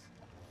reverse.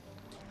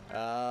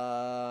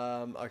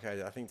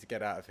 Okay, I think to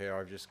get out of here,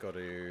 I've just got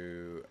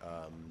to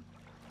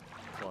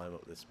climb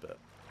up this bit.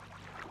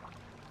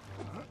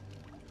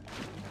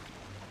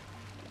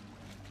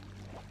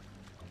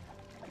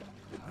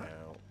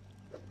 Now,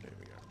 here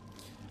we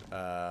go.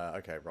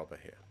 Okay, Robert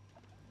here.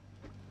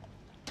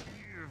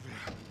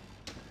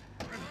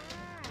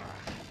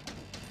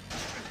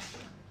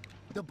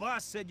 The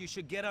boss said you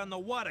should get on the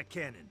water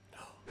cannon.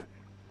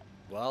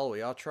 Well,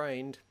 we are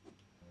trained.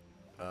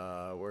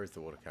 Where's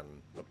the water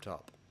cannon? Up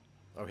top.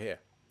 Oh, here.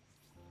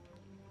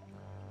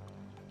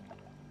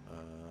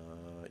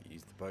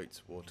 Use the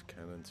boat's water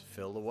cannon to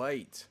fill the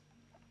weight.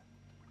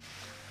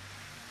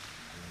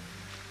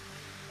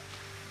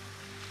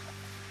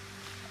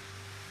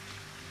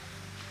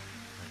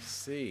 I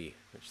see,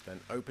 which then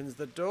opens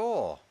the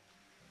door.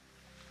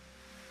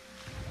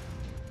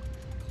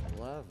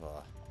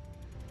 Clever.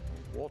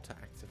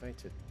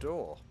 Water-activated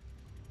door.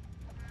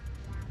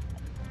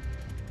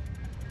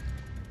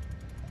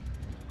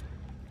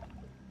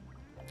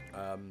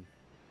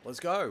 Let's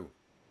go.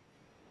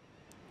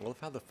 I love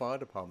how the fire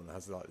department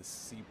has like this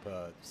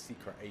super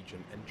secret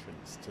agent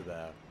entrance to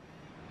their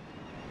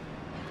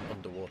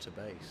underwater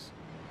base.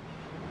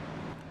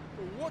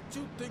 What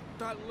you think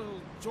that little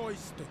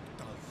joystick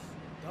does?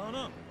 Don't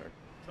know.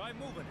 Try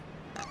moving it.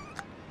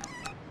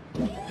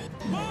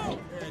 Whoa!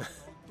 It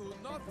don't do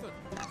nothing.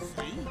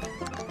 See?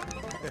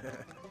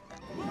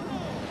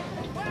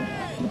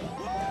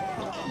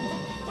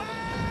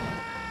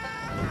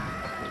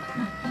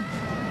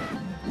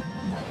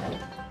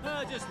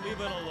 Just leave it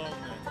alone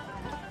then.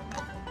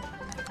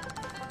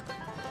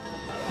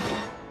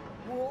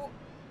 Whoa!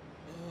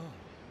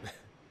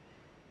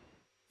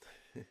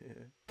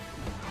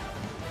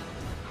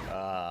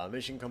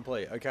 Mission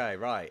complete. Okay,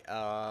 right.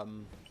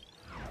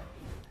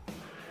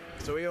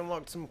 So we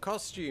unlocked some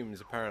costumes,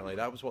 apparently.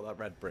 That was what that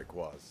red brick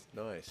was.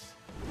 Nice.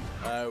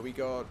 We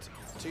got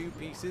 2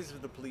 pieces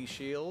of the police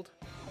shield.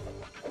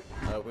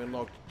 We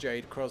unlocked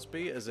Jade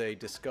Crosby as a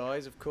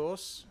disguise, of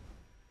course.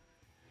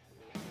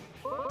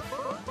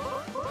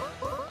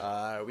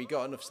 We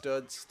got enough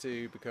studs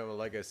to become a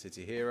Lego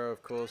City hero,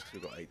 of course, because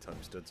we've got 8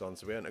 times studs on,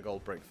 so we earned a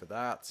gold brick for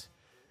that.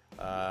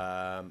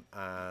 And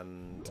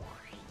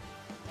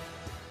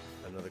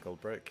another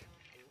gold brick.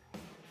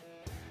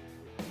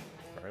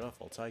 Fair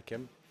enough, I'll take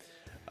him.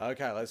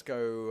 Okay, let's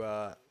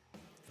go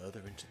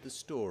further into the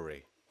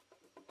story.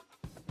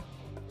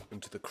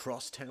 Into the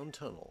Crosstown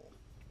Tunnel.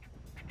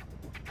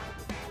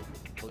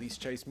 Police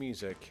chase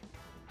music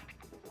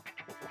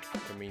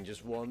can mean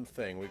just one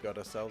thing. We got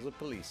ourselves a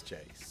police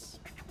chase.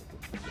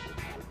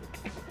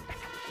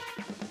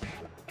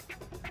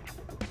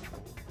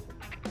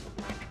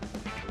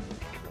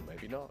 Or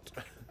maybe not.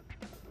 Oh,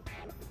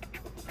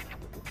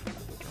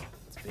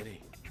 it's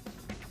Vinny.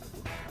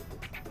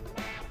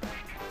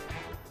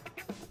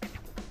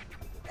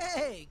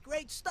 Hey,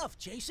 great stuff,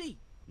 Chasey.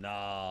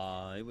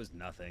 Nah, it was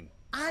nothing.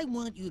 I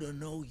want you to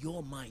know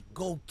you're my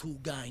go-to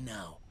guy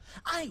now.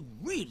 I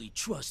really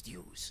trust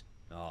yous.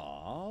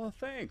 Aw,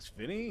 thanks,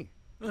 Vinny.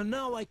 And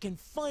now I can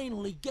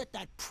finally get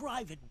that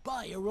private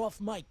buyer off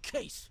my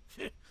case.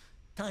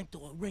 Time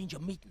to arrange a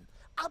meeting.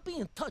 I'll be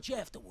in touch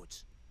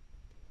afterwards.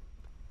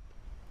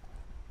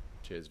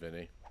 Cheers,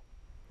 Vinny.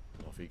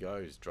 Off he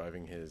goes,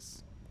 driving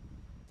his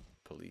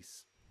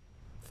police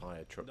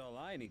fire truck. All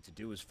I need to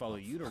do is follow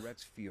you to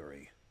Rex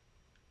Fury.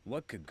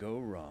 What could go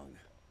wrong?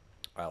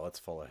 Alright, let's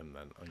follow him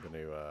then. I'm going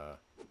to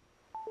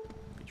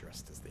be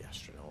dressed as the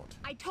astronaut.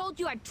 I told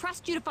you I'd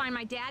trust you to find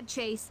my dad,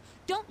 Chase.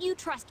 Don't you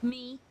trust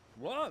me?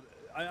 What?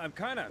 I'm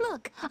kind of...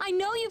 Look, I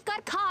know you've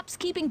got cops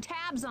keeping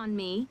tabs on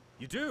me.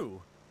 You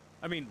do?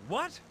 I mean,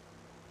 what?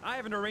 I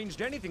haven't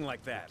arranged anything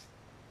like that.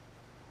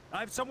 I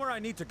have somewhere I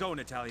need to go,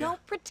 Natalya.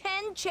 Don't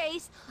pretend,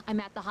 Chase.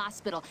 I'm at the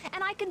hospital,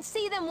 and I can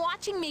see them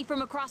watching me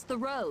from across the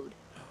road.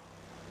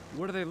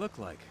 What do they look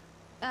like?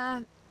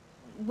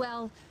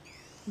 Well,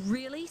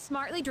 really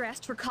smartly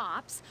dressed for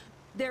cops.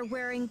 They're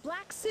wearing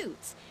black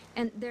suits,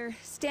 and they're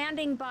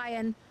standing by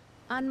an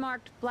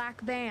unmarked black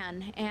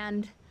van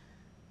and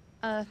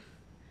a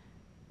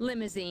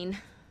limousine.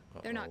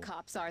 They're not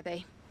cops, are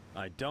they?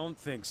 I don't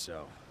think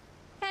so.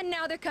 And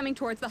now they're coming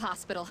towards the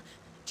hospital.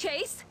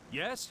 Chase?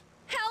 Yes?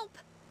 Help!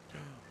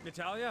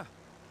 Natalya?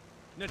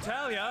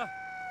 Natalya?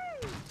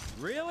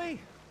 Really?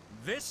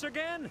 This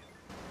again?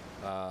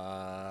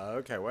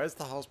 Okay, where's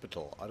the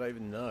hospital? I don't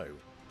even know.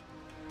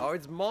 Oh,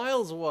 it's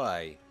miles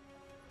away.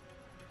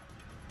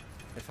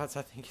 In fact,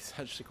 I think it's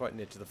actually quite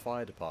near to the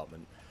fire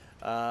department.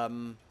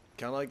 Can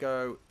I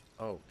go...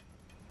 Oh,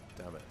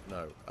 damn it,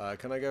 no.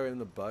 Can I go in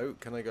the boat?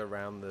 Can I go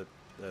around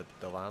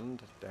the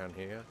land down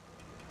here?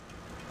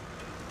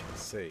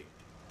 Let's see.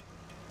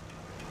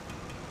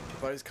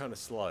 The boat's kind of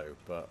slow,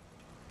 but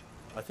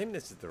I think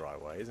this is the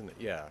right way, isn't it?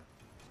 Yeah.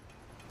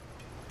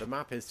 The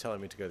map is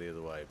telling me to go the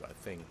other way, but I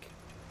think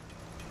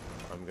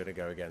I'm going to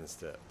go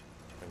against it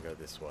and go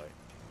this way.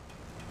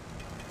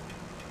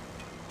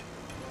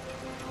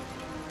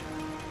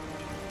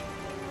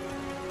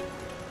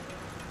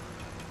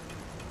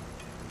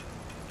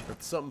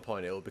 At some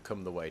point it will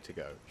become the way to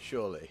go,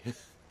 surely.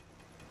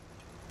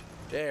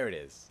 There it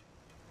is.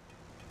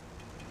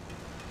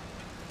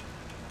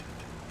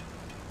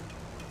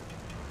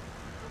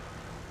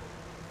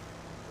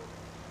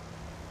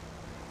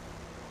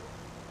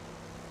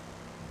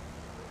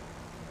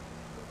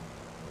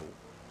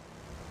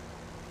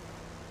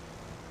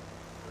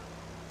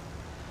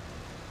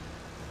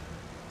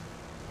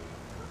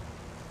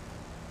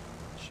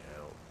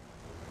 Shout.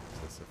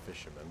 That's a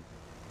fisherman.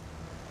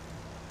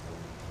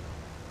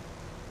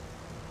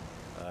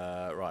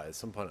 Right, right, at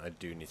some point I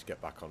do need to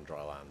get back on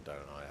dry land, don't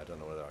I? I don't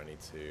know whether I need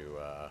to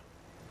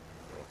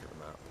look at the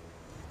map.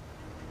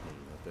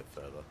 A bit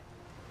further.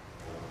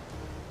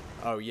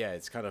 Oh yeah,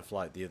 it's kind of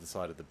like the other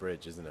side of the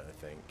bridge, isn't it, I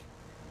think?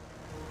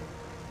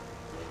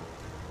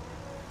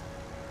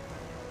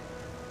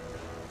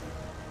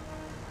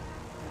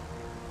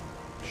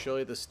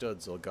 Surely the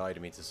studs will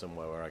guide me to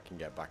somewhere where I can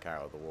get back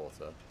out of the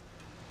water.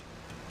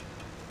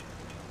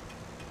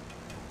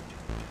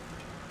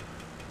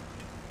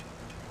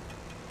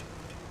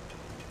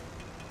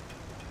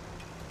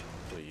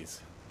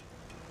 Please.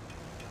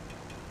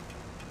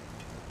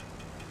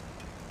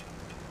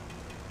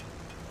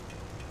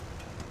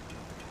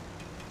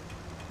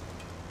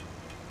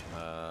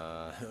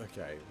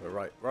 Okay,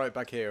 we're right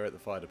back here at the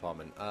fire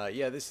department.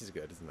 Yeah, this is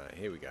good, isn't it?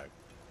 Here we go.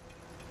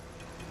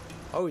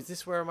 Oh, is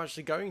this where I'm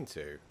actually going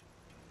to?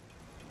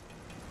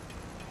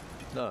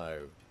 No,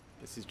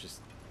 this is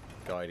just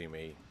guiding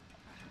me.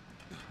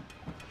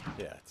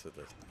 Yeah, to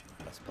the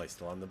best place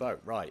to land the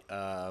boat. Right,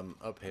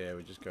 up here,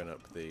 we're just going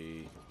up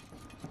the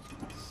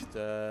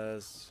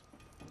stairs.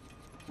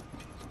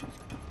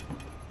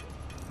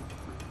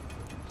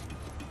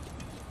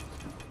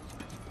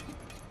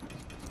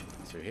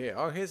 So here,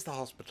 oh, here's the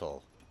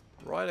hospital.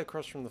 Right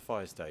across from the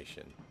fire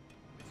station.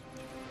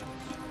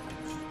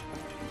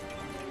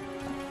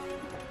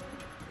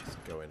 What's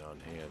going on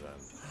here then?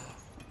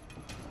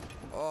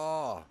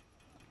 Oh!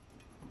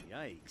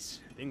 Yikes.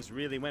 Things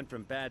really went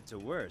from bad to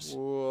worse.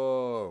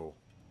 Whoa.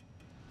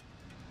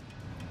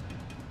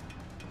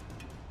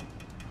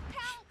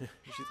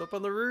 She's up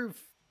on the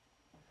roof.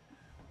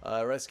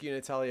 Rescue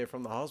Natalya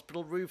from the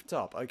hospital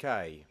rooftop.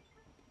 Okay.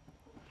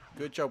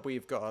 Good job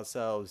we've got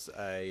ourselves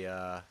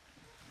a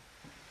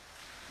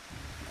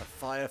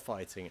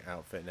firefighting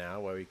outfit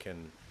now where we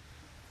can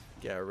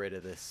get rid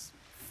of this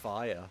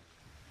fire.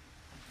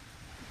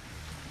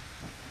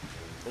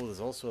 Oh, there's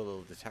also a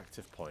little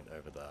detective point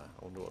over there.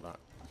 I wonder what that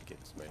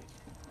gives me.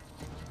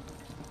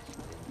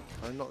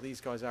 Can I knock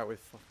these guys out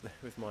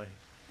with my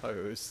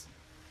hose?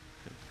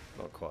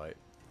 Not quite.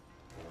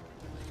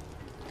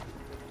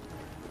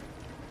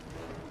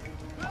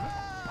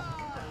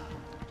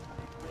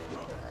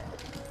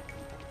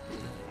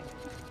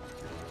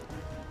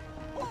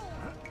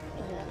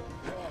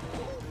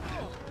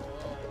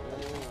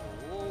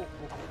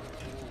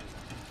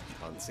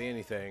 Can't see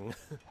anything.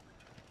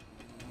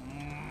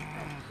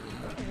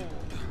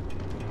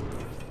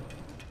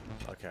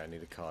 Okay, I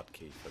need a card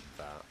key for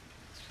that.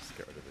 Let's just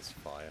get rid of this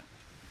fire.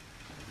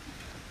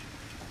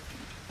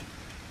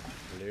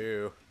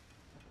 Hello.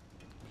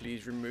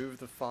 Please remove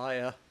the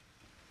fire.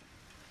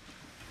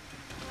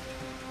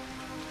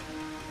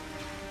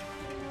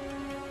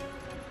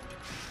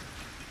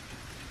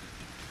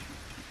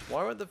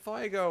 Why won't the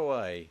fire go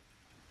away?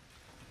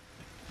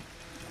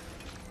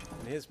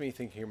 And here's me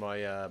thinking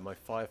my my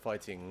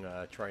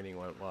firefighting training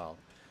went well.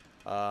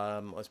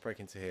 Let's break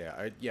into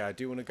here. Yeah, I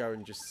do want to go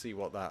and just see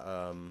what that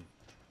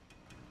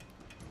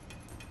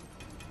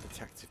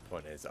detective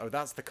point is. Oh,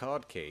 that's the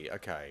card key.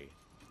 Okay.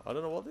 I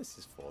don't know what this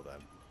is for then.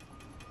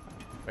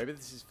 Maybe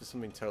this is for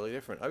something totally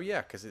different. Oh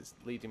yeah, because it's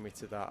leading me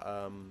to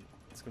that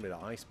it's gonna be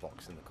that ice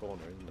box in the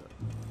corner, isn't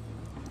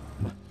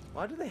it?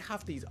 Why do they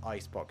have these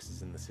ice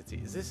boxes in the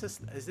city? Is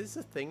this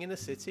a thing in a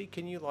city?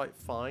 Can you like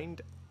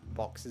find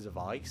boxes of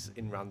ice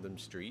in random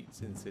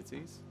streets in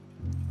cities?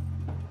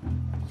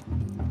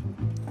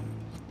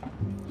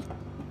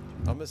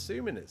 I'm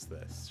assuming it's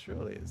this.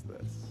 Surely it's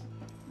this.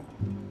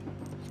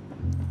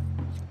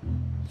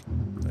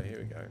 Oh, here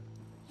we go.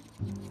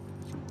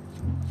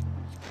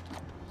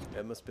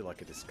 It must be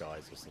like a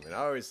disguise or something.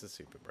 Oh, it's the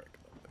super brick.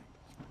 Lovely.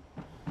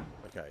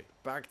 Okay,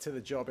 back to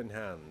the job in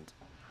hand.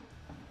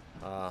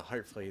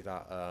 Hopefully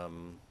that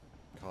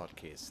card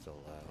key is still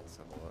there. Let's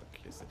have a look.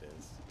 Yes, it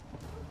is.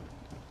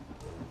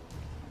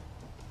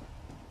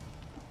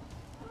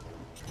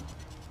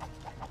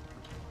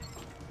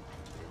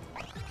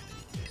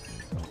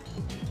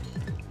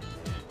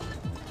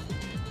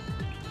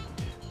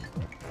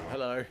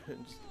 Hello,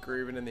 just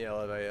grooving in the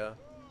elevator.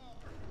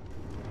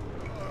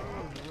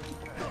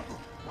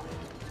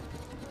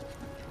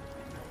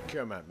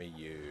 Come at me,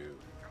 you.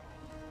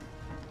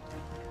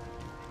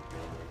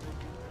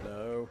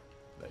 No.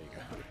 There you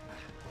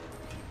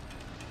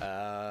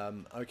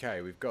go.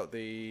 Okay, we've got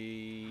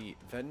the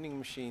vending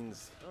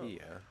machines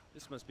here.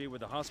 This must be where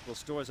the hospital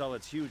stores all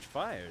its huge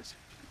fires.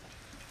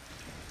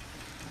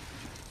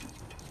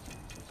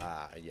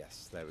 Ah,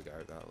 yes, there we go.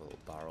 That little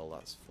barrel,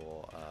 that's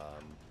for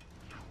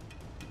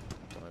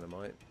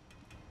dynamite.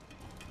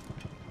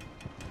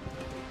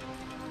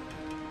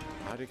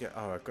 How do you get...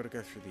 Oh, I've got to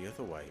go through the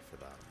other way for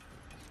that.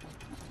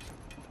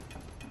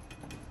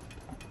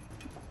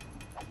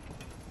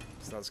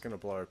 So that's going to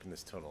blow open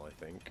this tunnel, I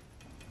think.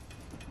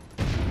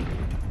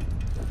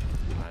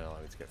 And allow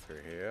me to get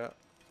through here.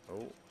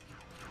 Oh.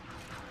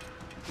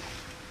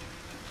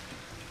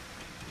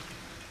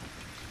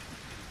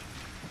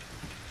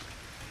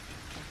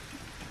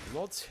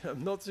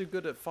 I'm not too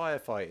good at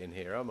firefighting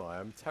here, am I?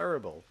 I'm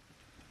terrible.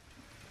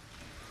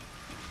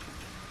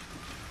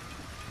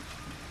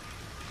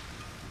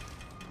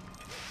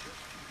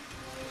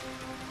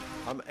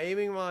 I'm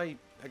aiming my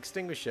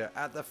extinguisher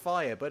at the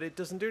fire, but it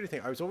doesn't do anything.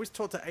 I was always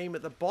taught to aim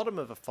at the bottom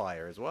of a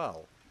fire as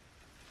well.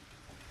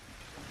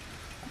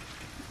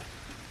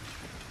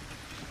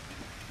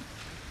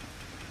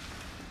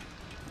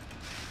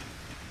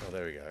 Oh,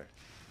 there we go.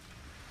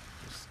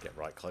 Just get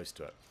right close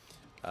to it.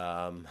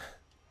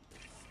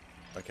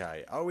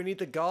 Okay. Oh, we need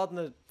the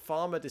gardener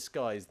farmer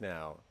disguise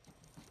now.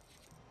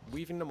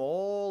 Weaving them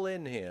all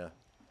in here.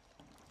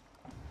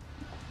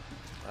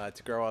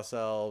 To grow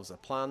ourselves a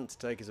plant to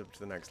take us up to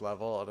the next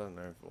level. I don't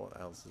know what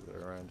else is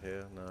around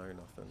here. No,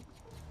 nothing.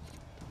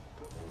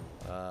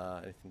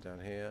 Anything down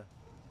here?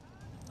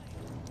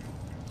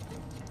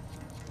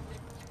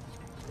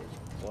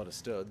 A lot of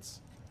studs.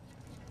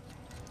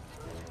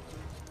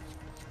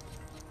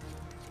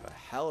 A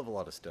hell of a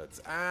lot of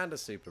studs. And a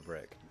super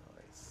brick.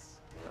 Nice.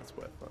 That's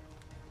worth it.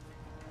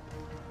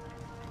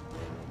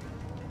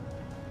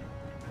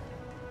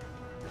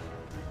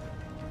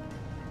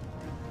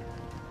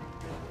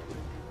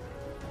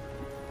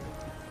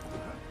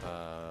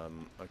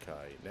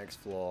 Okay, next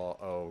floor.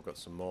 Oh, we've got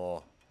some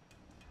more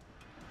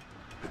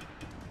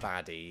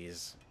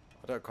baddies.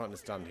 I don't quite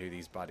understand who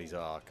these baddies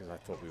are, because I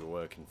thought we were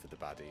working for the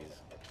baddies.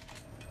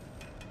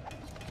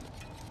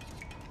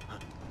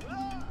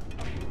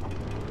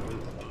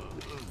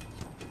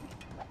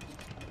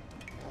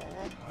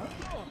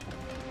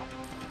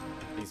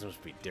 These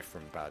must be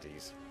different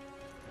baddies.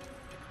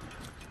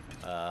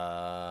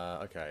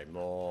 Okay,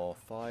 more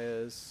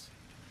fires.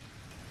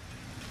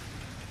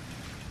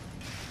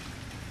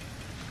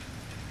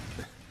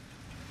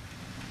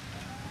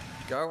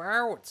 Go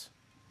out!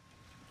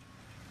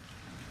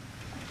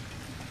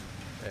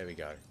 There we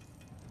go.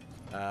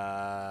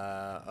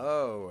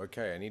 Oh,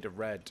 okay, I need a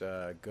red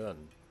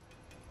gun.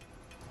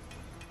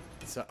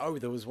 So, oh,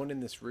 there was one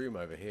in this room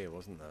over here,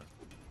 wasn't there?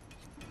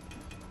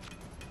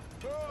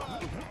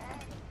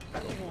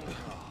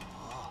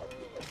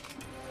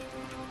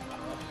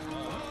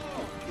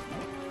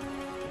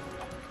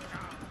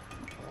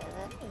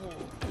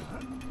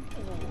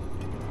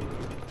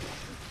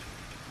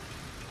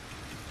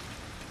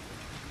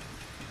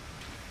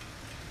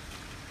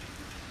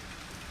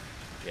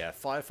 Yeah,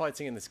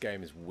 firefighting in this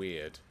game is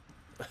weird.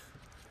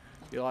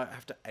 You like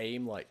have to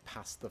aim like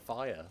past the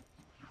fire.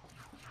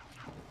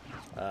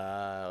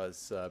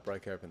 Let's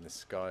break open the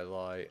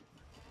skylight.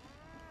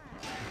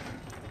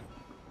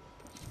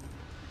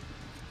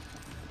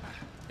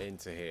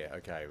 Into here.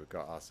 Okay, we've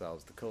got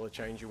ourselves the colour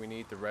changer we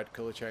need, the red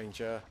colour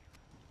changer.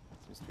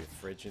 Seems to be a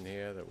fridge in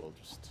here that will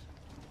just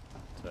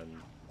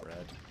turn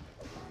red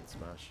and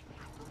smash.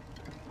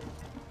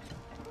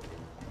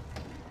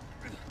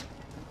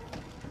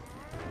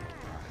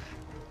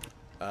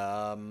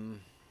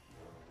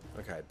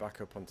 Okay, back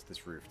up onto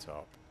this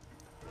rooftop.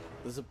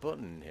 There's a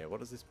button in here. What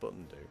does this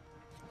button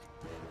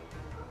do?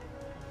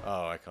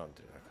 Oh, I can't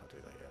do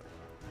that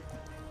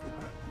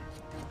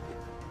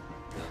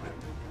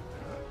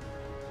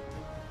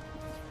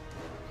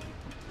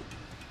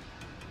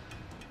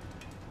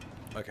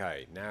yet.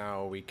 Okay,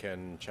 now we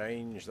can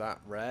change that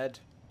red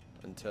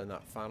and turn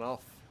that fan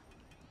off.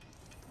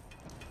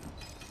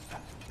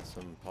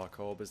 Some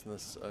parkour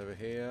business over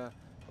here.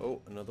 Oh,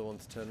 another one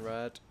to turn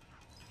red.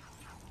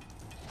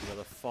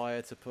 Another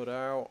fire to put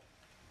out.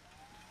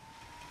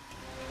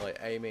 Like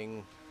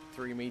aiming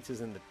 3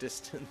 meters in the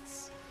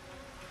distance.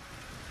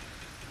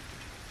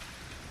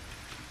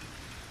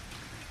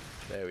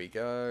 There we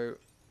go.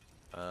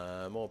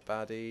 More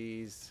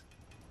baddies.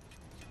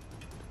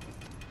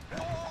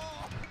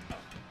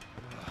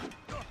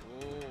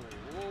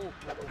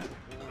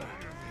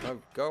 Oh,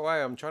 go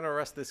away, I'm trying to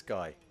arrest this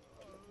guy.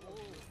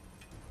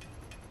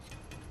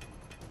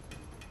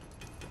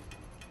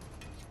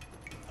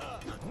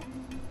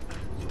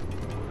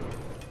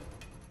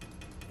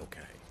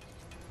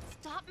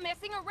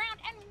 Messing around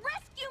and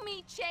rescue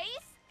me,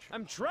 Chase!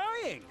 I'm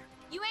trying!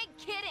 You ain't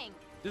kidding!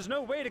 There's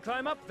no way to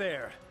climb up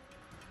there.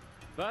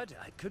 But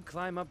I could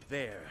climb up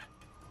there.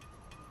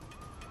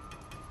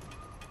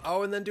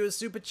 Oh, and then do a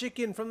super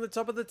chicken from the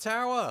top of the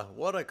tower!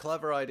 What a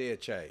clever idea,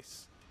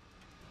 Chase.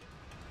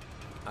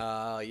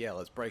 Yeah,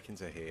 let's break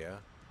into here.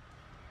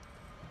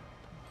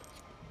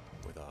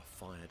 With our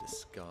fire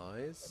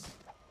disguise.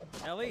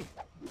 Ellie,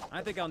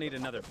 I think I'll need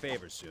another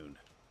favor soon.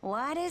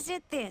 What is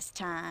it this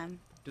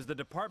time? Does the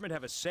department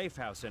have a safe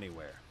house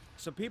anywhere?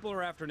 Some people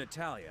are after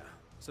Natalya,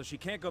 so she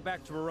can't go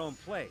back to her own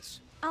place.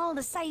 All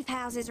the safe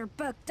houses are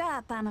booked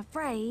up, I'm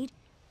afraid.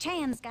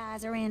 Chan's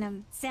guys are in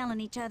them,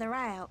 selling each other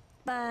out.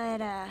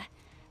 But,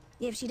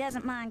 if she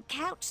doesn't mind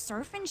couch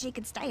surfing, she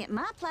could stay at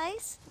my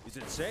place. Is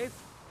it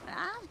safe?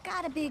 I've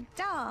got a big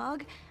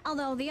dog,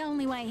 although the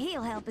only way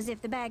he'll help is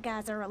if the bad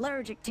guys are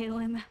allergic to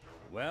him.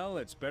 Well,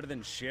 it's better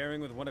than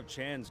sharing with one of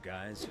Chan's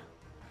guys.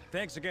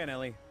 Thanks again,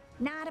 Ellie.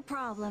 Not a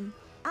problem.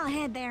 I'll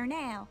head there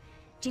now.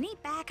 Do you need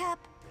backup?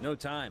 No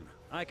time.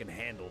 I can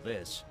handle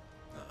this.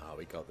 Oh,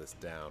 we got this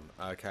down.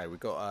 Okay, we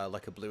got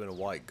like a blue and a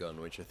white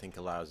gun, which I think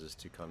allows us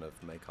to kind of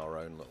make our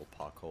own little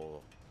parkour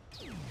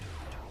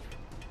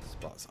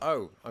spots.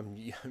 Oh, I'm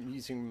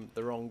using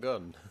the wrong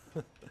gun.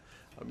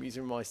 I'm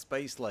using my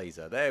space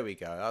laser. There we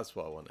go. That's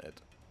what I wanted.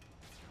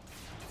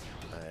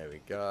 There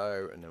we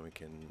go, and then we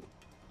can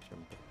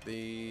jump up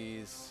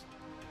these.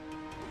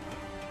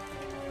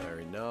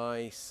 Very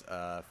nice.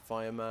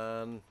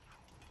 Fireman.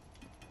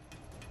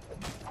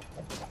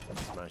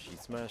 Smashy,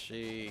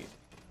 smashy.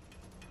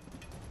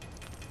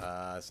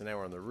 So now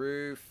we're on the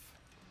roof,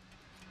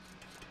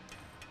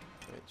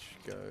 which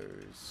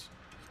goes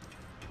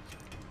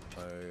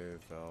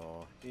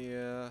over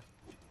here.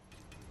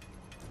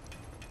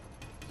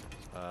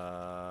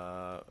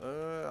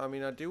 I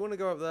mean, I do want to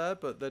go up there,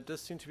 but there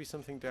does seem to be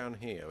something down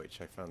here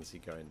which I fancy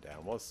going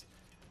down. What's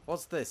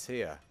this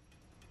here?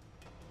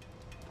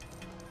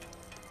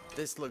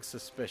 This looks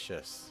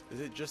suspicious. Is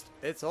it just...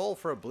 It's all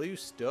for a blue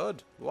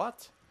stud?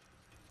 What?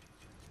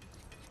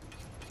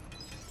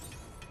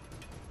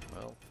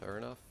 Well, fair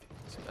enough.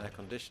 Some air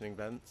conditioning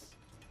vents.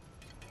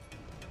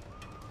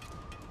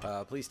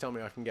 Please tell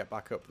me I can get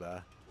back up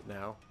there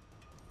now.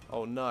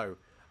 Oh no.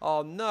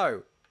 Oh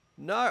no!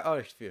 No! Oh,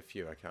 a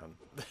few I can.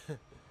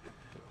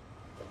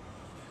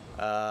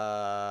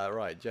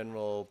 Right,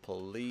 general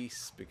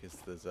police, because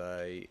there's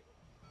a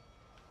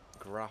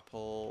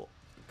grapple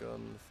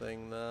gun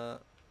thing there.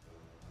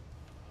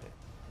 It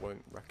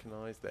won't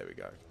recognise. There we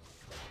go.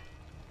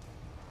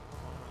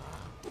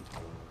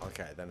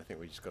 Okay, then I think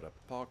we just got to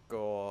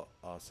parkour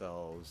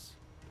ourselves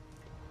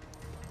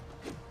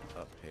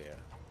up here.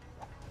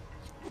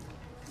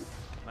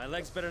 My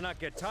legs better not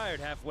get tired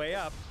halfway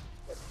up.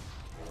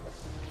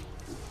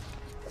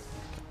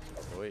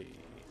 Oi.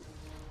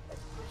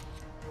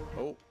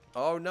 Oh.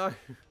 Oh no.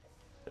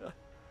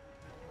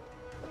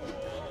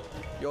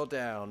 You're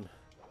down.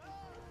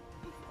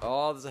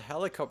 Oh, there's a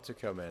helicopter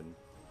coming.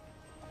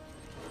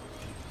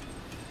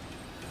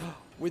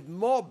 With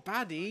more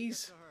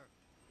baddies.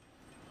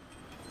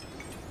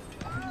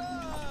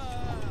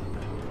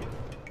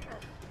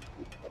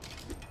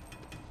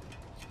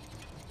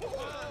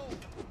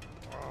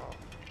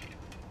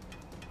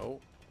 Oh,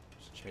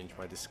 just change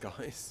my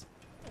disguise.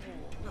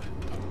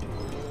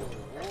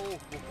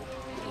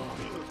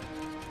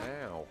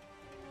 Ow.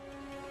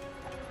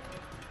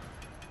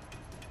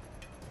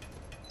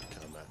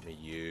 Come at me,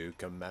 you.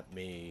 Come at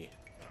me.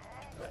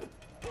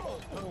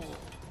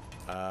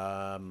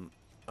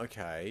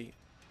 Okay.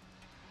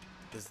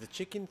 There's the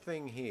chicken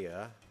thing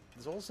here.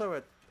 There's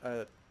also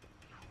a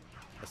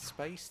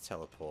space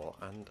teleport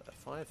and a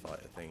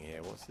firefighter thing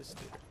here. What's this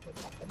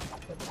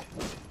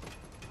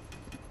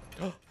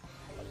do?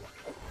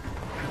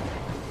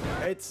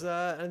 It's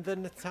and the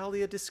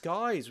Natalya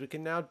disguise. We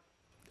can now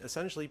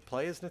essentially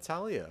play as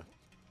Natalya.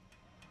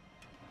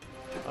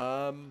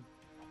 I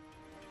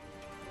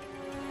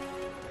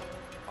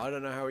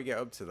don't know how we get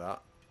up to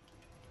that,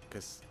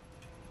 because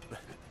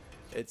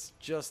it's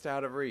just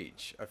out of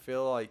reach. I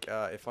feel like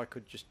if I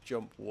could just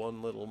jump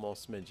one little more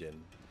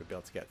smidgen, we'd be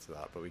able to get to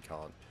that, but we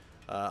can't.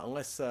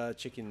 Unless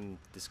chicken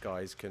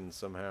disguise can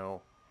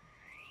somehow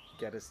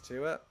get us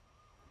to it.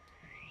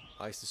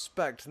 I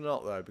suspect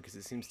not, though, because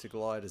it seems to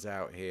glide us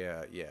out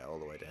here, yeah, all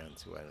the way down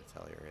to where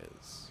Natalya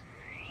is.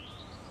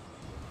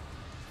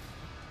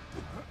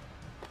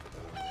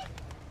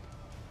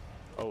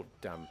 Oh,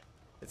 damn.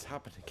 It's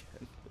happened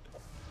again.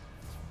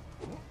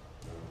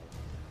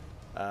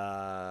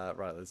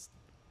 Right, let's...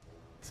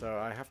 So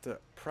I have to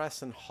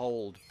press and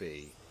hold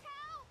B.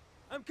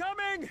 I'm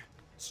coming!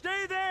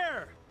 Stay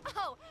there!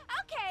 Oh,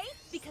 okay,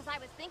 because I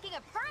was thinking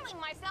of hurling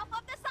myself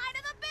up the side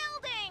of the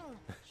building!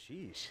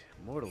 Sheesh,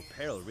 mortal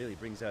peril really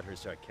brings out her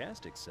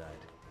sarcastic side.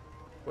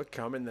 We're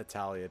coming,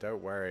 Natalya,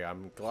 don't worry.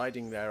 I'm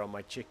gliding there on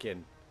my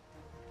chicken.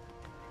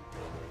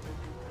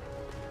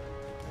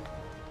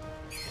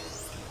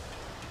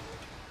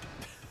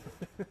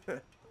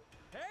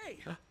 Hey!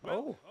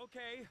 Well,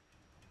 okay.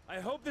 I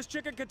hope this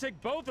chicken can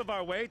take both of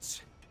our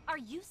weights. Are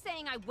you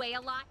saying I weigh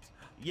a lot?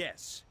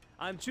 Yes.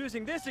 I'm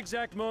choosing this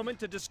exact moment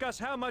to discuss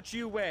how much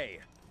you weigh.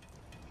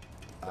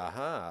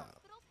 Aha.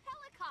 Hospital's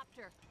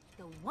helicopter.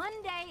 The one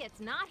day it's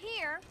not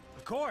here.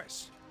 Of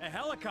course. A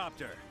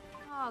helicopter.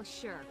 Oh,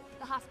 sure.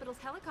 The hospital's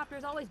helicopter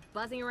is always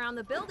buzzing around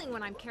the building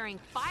when I'm carrying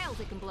files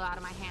it can blow out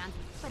of my hands.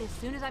 But as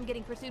soon as I'm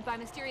getting pursued by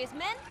mysterious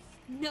men,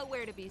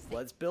 nowhere to be seen.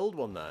 Let's build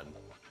one then.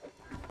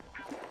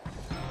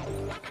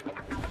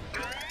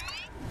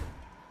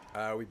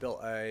 We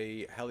built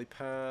a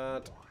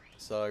helipad,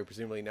 so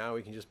presumably now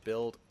we can just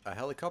build a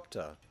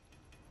helicopter.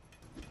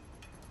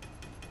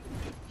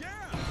 Yeah!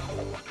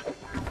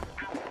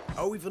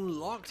 Oh, we've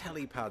unlocked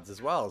helipads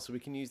as well, so we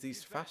can use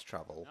these for fast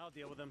travel. I'll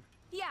deal with them.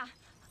 Yeah,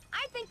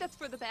 I think that's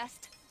for the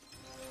best.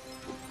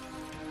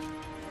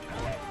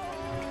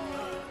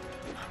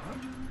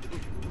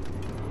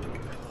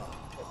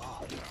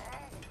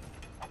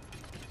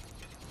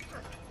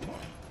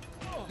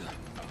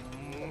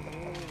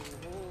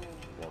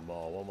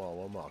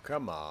 One more.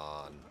 Come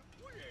on.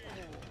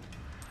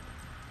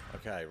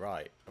 Okay,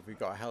 right. Have we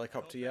got a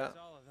helicopter yet?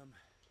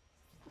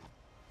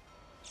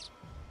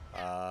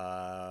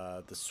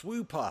 The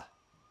swooper.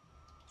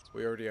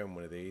 We already own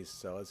one of these,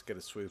 so let's get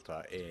a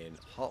swooper in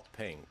hot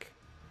pink.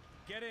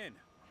 Get in.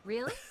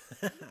 Really?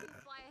 You can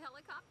fly a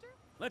helicopter?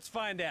 Let's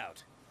find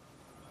out.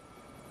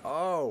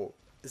 Oh,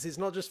 this is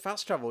not just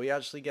fast travel. We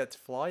actually get to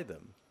fly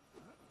them.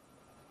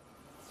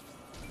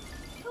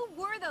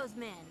 those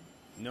men?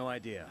 No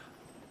idea.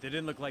 They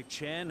didn't look like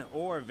Chan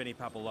or Vinny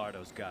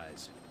Pappalardo's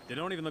guys. They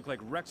don't even look like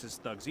Rex's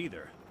thugs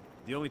either.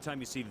 The only time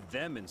you see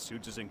them in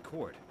suits is in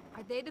court.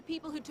 Are they the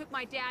people who took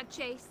my dad,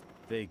 Chase?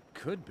 They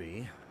could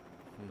be.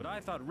 But I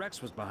thought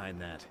Rex was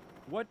behind that.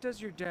 What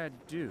does your dad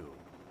do?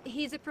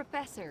 He's a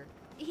professor.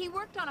 He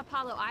worked on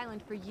Apollo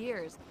Island for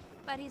years,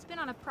 but he's been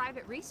on a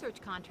private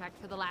research contract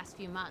for the last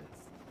few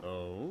months.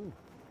 Oh?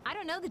 I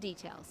don't know the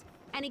details,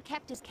 and he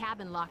kept his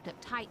cabin locked up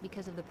tight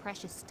because of the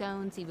precious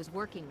stones he was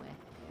working with.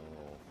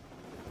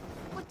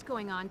 What's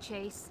going on,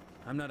 Chase?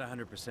 I'm not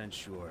 100%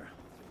 sure.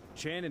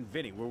 Chan and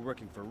Vinny were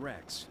working for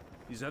Rex.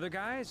 These other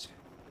guys?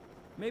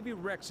 Maybe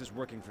Rex is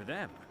working for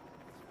them.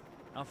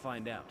 I'll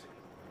find out.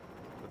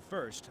 But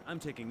first, I'm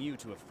taking you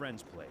to a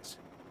friend's place.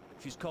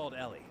 She's called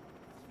Ellie.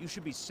 You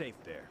should be safe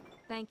there.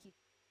 Thank you.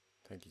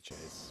 Thank you,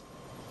 Chase.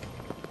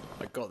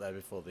 I got there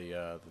before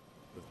the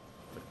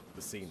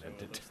scene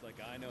ended. Looks like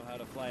I know how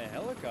to fly a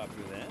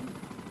helicopter then.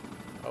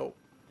 Oh.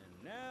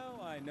 And now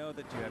I know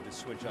that you have to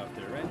switch off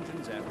their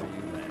engines after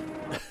you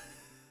land.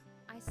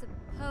 I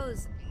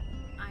suppose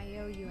I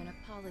owe you an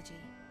apology.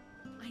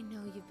 I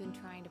know you've been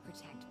trying to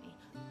protect me.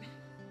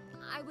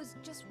 I was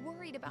just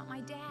worried about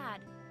my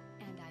dad.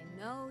 And I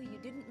know you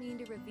didn't mean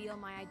to reveal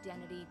my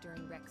identity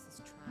during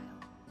Rex's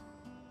trial.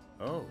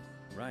 Oh,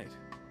 right.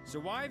 So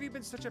why have you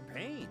been such a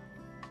pain?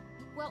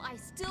 Well, I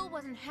still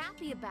wasn't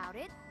happy about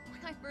it.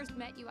 When I first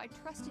met you, I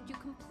trusted you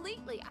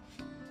completely.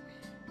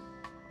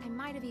 I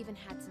might have even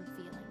had some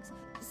feelings.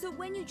 So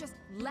when you just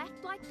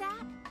left like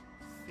that...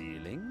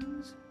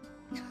 Feelings?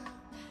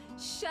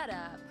 Shut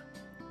up.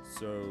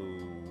 So,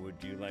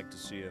 would you like to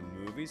see a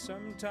movie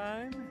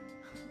sometime?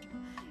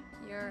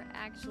 You're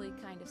actually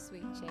kind of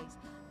sweet, Chase.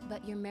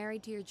 But you're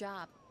married to your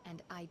job,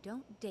 and I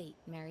don't date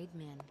married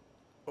men.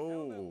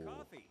 Oh.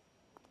 Coffee.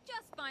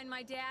 Just find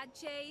my dad,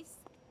 Chase.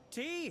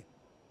 Tea?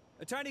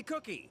 A tiny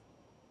cookie?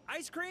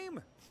 Ice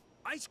cream?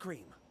 Ice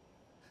cream.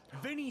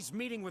 Vinny's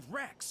meeting with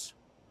Rex.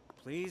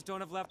 Please don't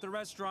have left the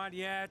restaurant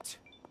yet.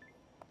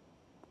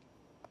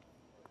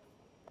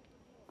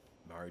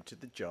 Married to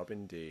the job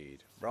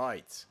indeed.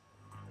 Right.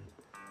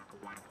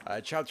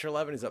 Chapter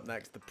 11 is up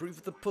next. The proof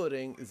of the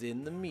pudding is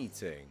in the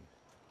meeting.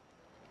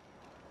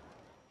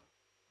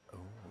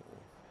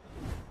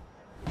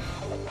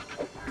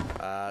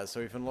 So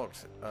we've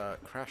unlocked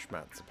crash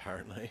mats,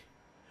 apparently.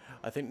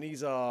 I think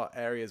these are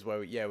areas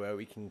where, where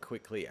we can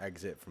quickly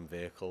exit from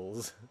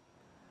vehicles.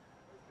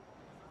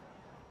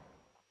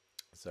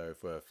 So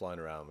if we're flying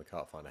around, we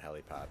can't find a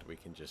helipad, we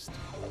can just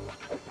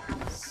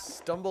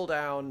stumble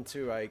down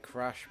to a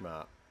crash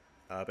mat.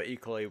 But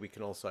equally, we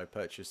can also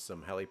purchase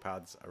some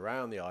helipads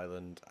around the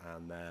island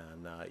and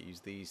then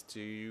use these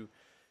to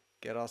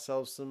get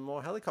ourselves some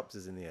more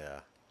helicopters in the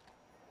air.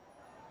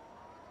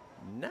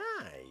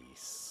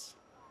 Nice.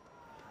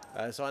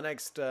 So our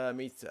next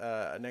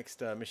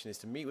mission is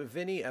to meet with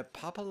Vinny at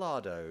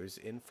Pappalardo's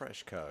in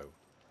Freshco,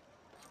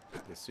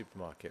 the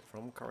supermarket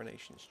from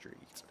Coronation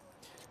Street.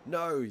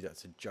 No,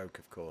 that's a joke,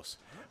 of course.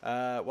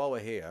 While we're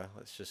here,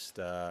 let's just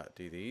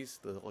do these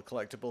the little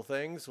collectible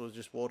things. We'll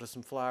just water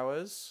some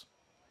flowers.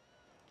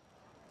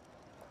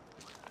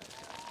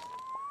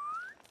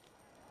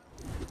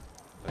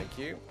 Thank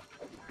you.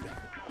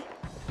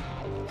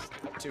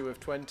 2 of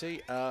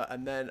 20,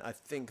 and then I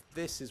think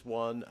this is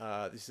one.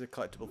 This is a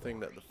collectible thing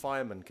that the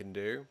fireman can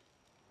do.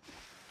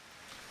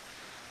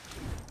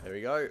 There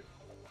we go.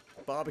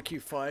 Barbecue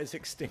fires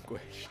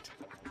extinguished.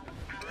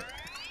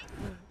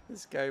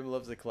 This game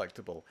loves a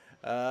collectible.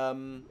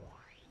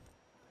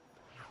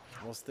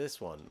 What's this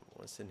one?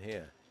 What's in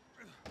here?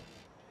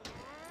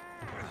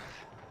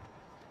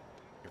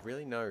 It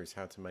really knows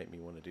how to make me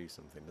want to do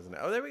something, doesn't it?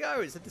 Oh, there we go.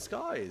 It's a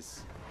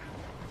disguise.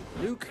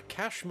 Luke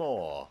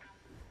Cashmore.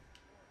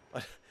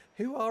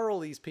 Who are all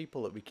these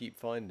people that we keep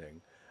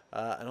finding?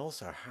 And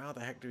also, how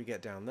the heck do we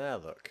get down there?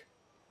 Look.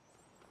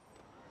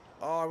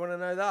 Oh, I want to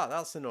know that.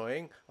 That's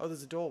annoying. Oh,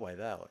 there's a doorway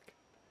there. Look.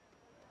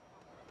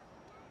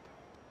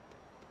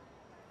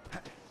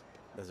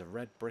 There's a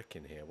red brick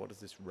in here. What does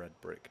this red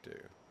brick do?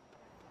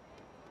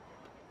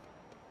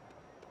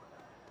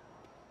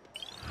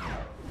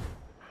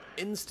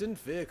 Instant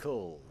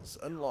vehicles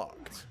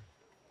unlocked.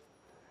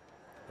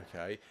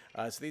 Okay,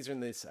 so these are in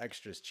this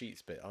extras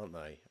cheats bit, aren't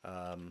they?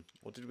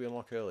 What did we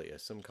unlock earlier?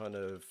 Some kind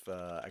of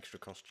extra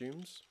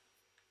costumes.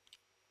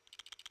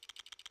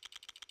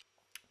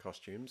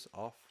 Costumes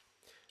off.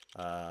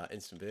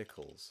 Instant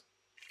vehicles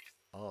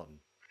on.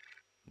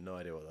 No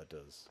idea what that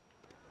does.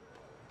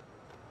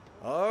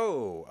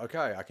 Oh,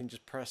 okay. I can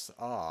just press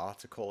R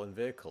to call in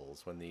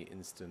vehicles when the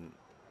instant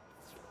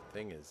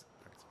thing is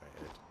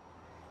activated.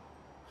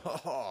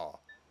 Ha!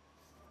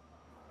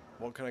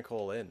 What can I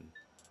call in?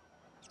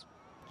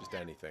 Just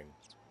anything.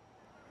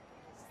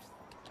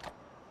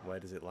 Where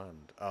does it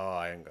land? Oh,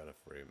 I ain't got enough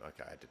room.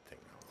 Okay, I did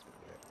think that was going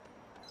to be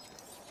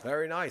it.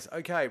 Very nice.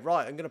 Okay,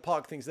 right. I'm going to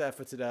park things there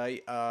for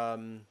today.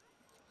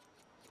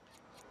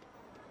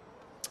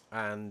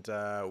 And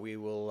we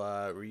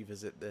will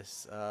revisit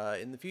this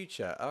in the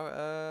future.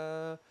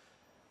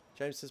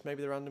 James says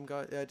maybe the random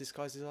guy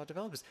disguises are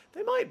developers.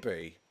 They might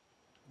be.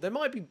 there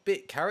might be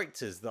bit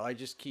characters that I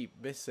just keep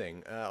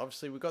missing.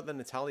 Obviously, we got the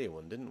Natalya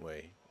one, didn't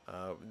we?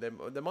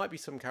 There might be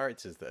some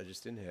characters that are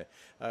just in here.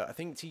 I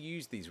think to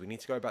use these, we need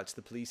to go back to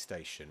the police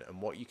station,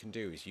 and what you can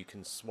do is you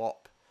can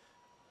swap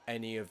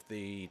any of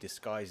the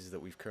disguises that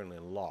we've currently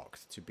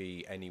unlocked to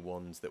be any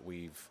ones that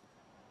we've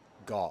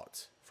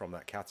got from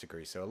that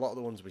category. So a lot of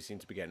the ones we seem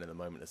to be getting at the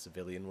moment are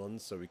civilian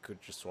ones, so we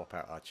could just swap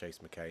out our Chase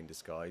McCain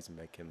disguise and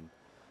make him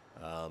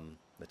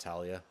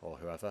Natalya or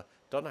whoever.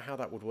 Don't know how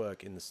that would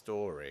work in the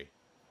story.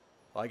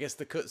 Well, I guess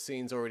the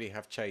cutscenes already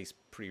have Chase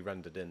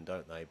pre-rendered in,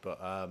 don't they?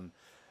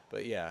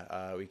 But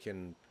yeah, we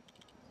can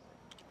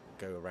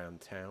go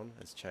around town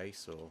as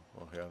Chase or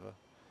whoever.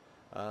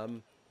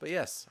 But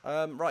yes,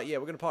 right, yeah,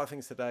 we're going to park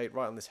things today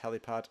right on this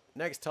helipad.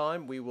 Next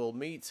time, we will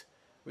meet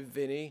with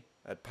Vinny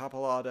at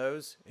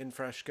Pappalardo's in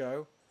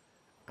Fresco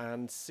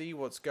and see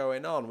what's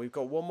going on. We've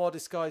got one more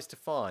disguise to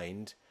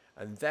find,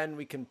 and then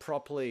we can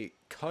properly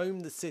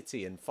comb the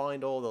city and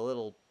find all the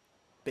little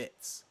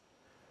bits,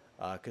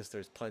 because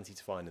there's plenty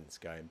to find in this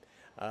game.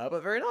 But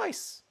very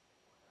nice.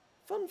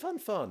 Fun, fun,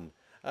 fun.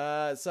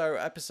 So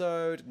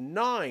episode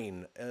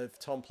 9 of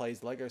Tom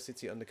Plays Lego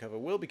City Undercover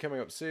will be coming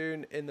up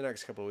soon in the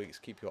next couple of weeks.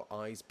 Keep your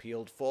eyes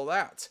peeled for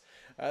that.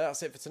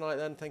 That's it for tonight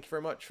then. Thank you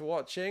very much for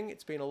watching.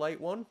 It's been a late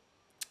one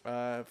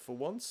for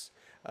once.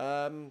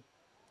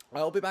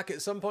 I'll be back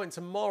at some point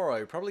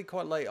tomorrow, probably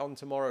quite late on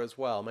tomorrow as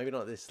well. Maybe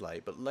not this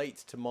late, but late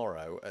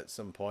tomorrow at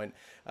some point,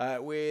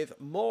 with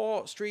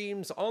more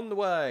streams on the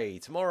way.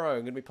 Tomorrow I'm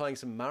going to be playing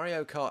some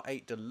Mario Kart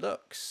 8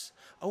 Deluxe.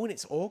 Oh, and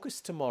it's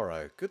August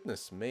tomorrow.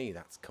 Goodness me,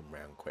 that's come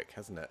round quick,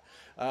 hasn't it?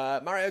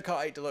 Mario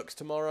Kart 8 Deluxe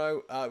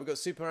tomorrow. We've got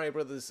Super Mario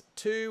Brothers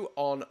 2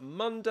 on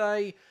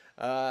Monday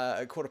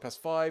at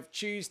 5:15.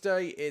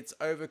 Tuesday, it's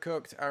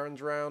Overcooked.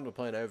 Aaron's round. We're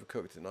playing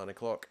Overcooked at 9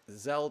 o'clock.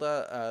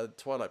 Zelda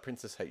Twilight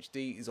Princess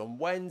HD is on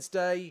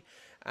Wednesday.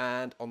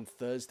 And on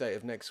Thursday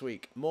of next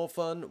week, more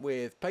fun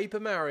with Paper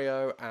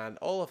Mario and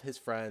all of his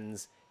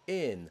friends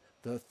in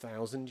the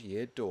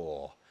 1,000-Year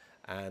Door.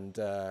 And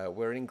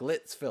we're in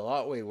Glitzville,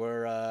 aren't we?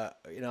 We're,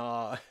 you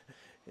know,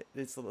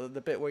 it's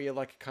the bit where you're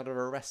like kind of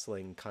a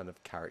wrestling kind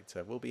of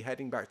character. We'll be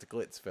heading back to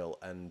Glitzville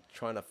and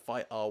trying to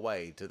fight our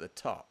way to the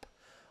top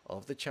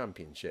of the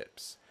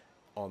championships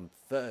on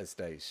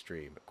Thursday's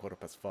stream at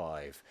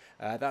 5:15.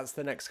 That's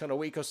the next kind of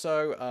week or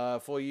so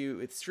for you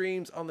with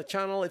streams on the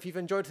channel. If you've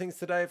enjoyed things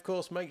today, of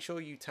course, make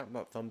sure you tap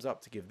that thumbs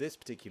up to give this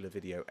particular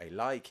video a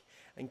like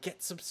and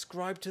get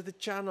subscribed to the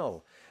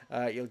channel.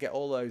 You'll get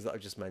all those that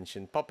I've just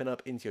mentioned popping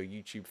up into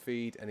your YouTube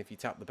feed, and if you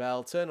tap the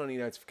bell, turn on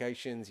your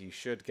notifications, you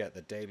should get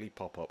the daily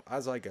pop-up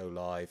as I go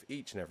live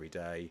each and every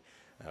day,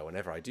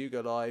 whenever I do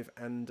go live,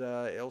 and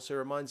it also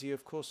reminds you,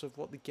 of course, of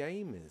what the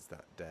game is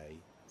that day,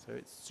 so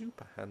it's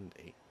super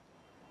handy.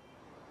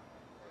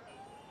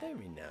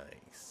 Very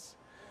nice.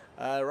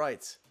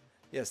 Right.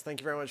 Yes,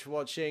 thank you very much for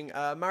watching.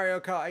 Mario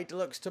Kart 8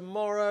 Deluxe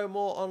tomorrow.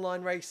 More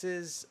online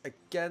races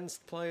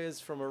against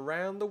players from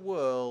around the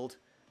world.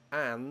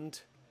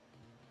 And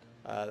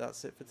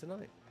that's it for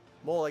tonight.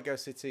 More Lego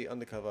City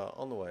Undercover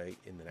on the way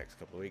in the next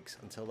couple of weeks.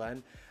 Until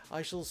then,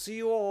 I shall see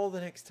you all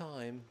the next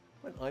time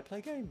when I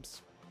play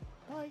games.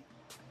 Bye.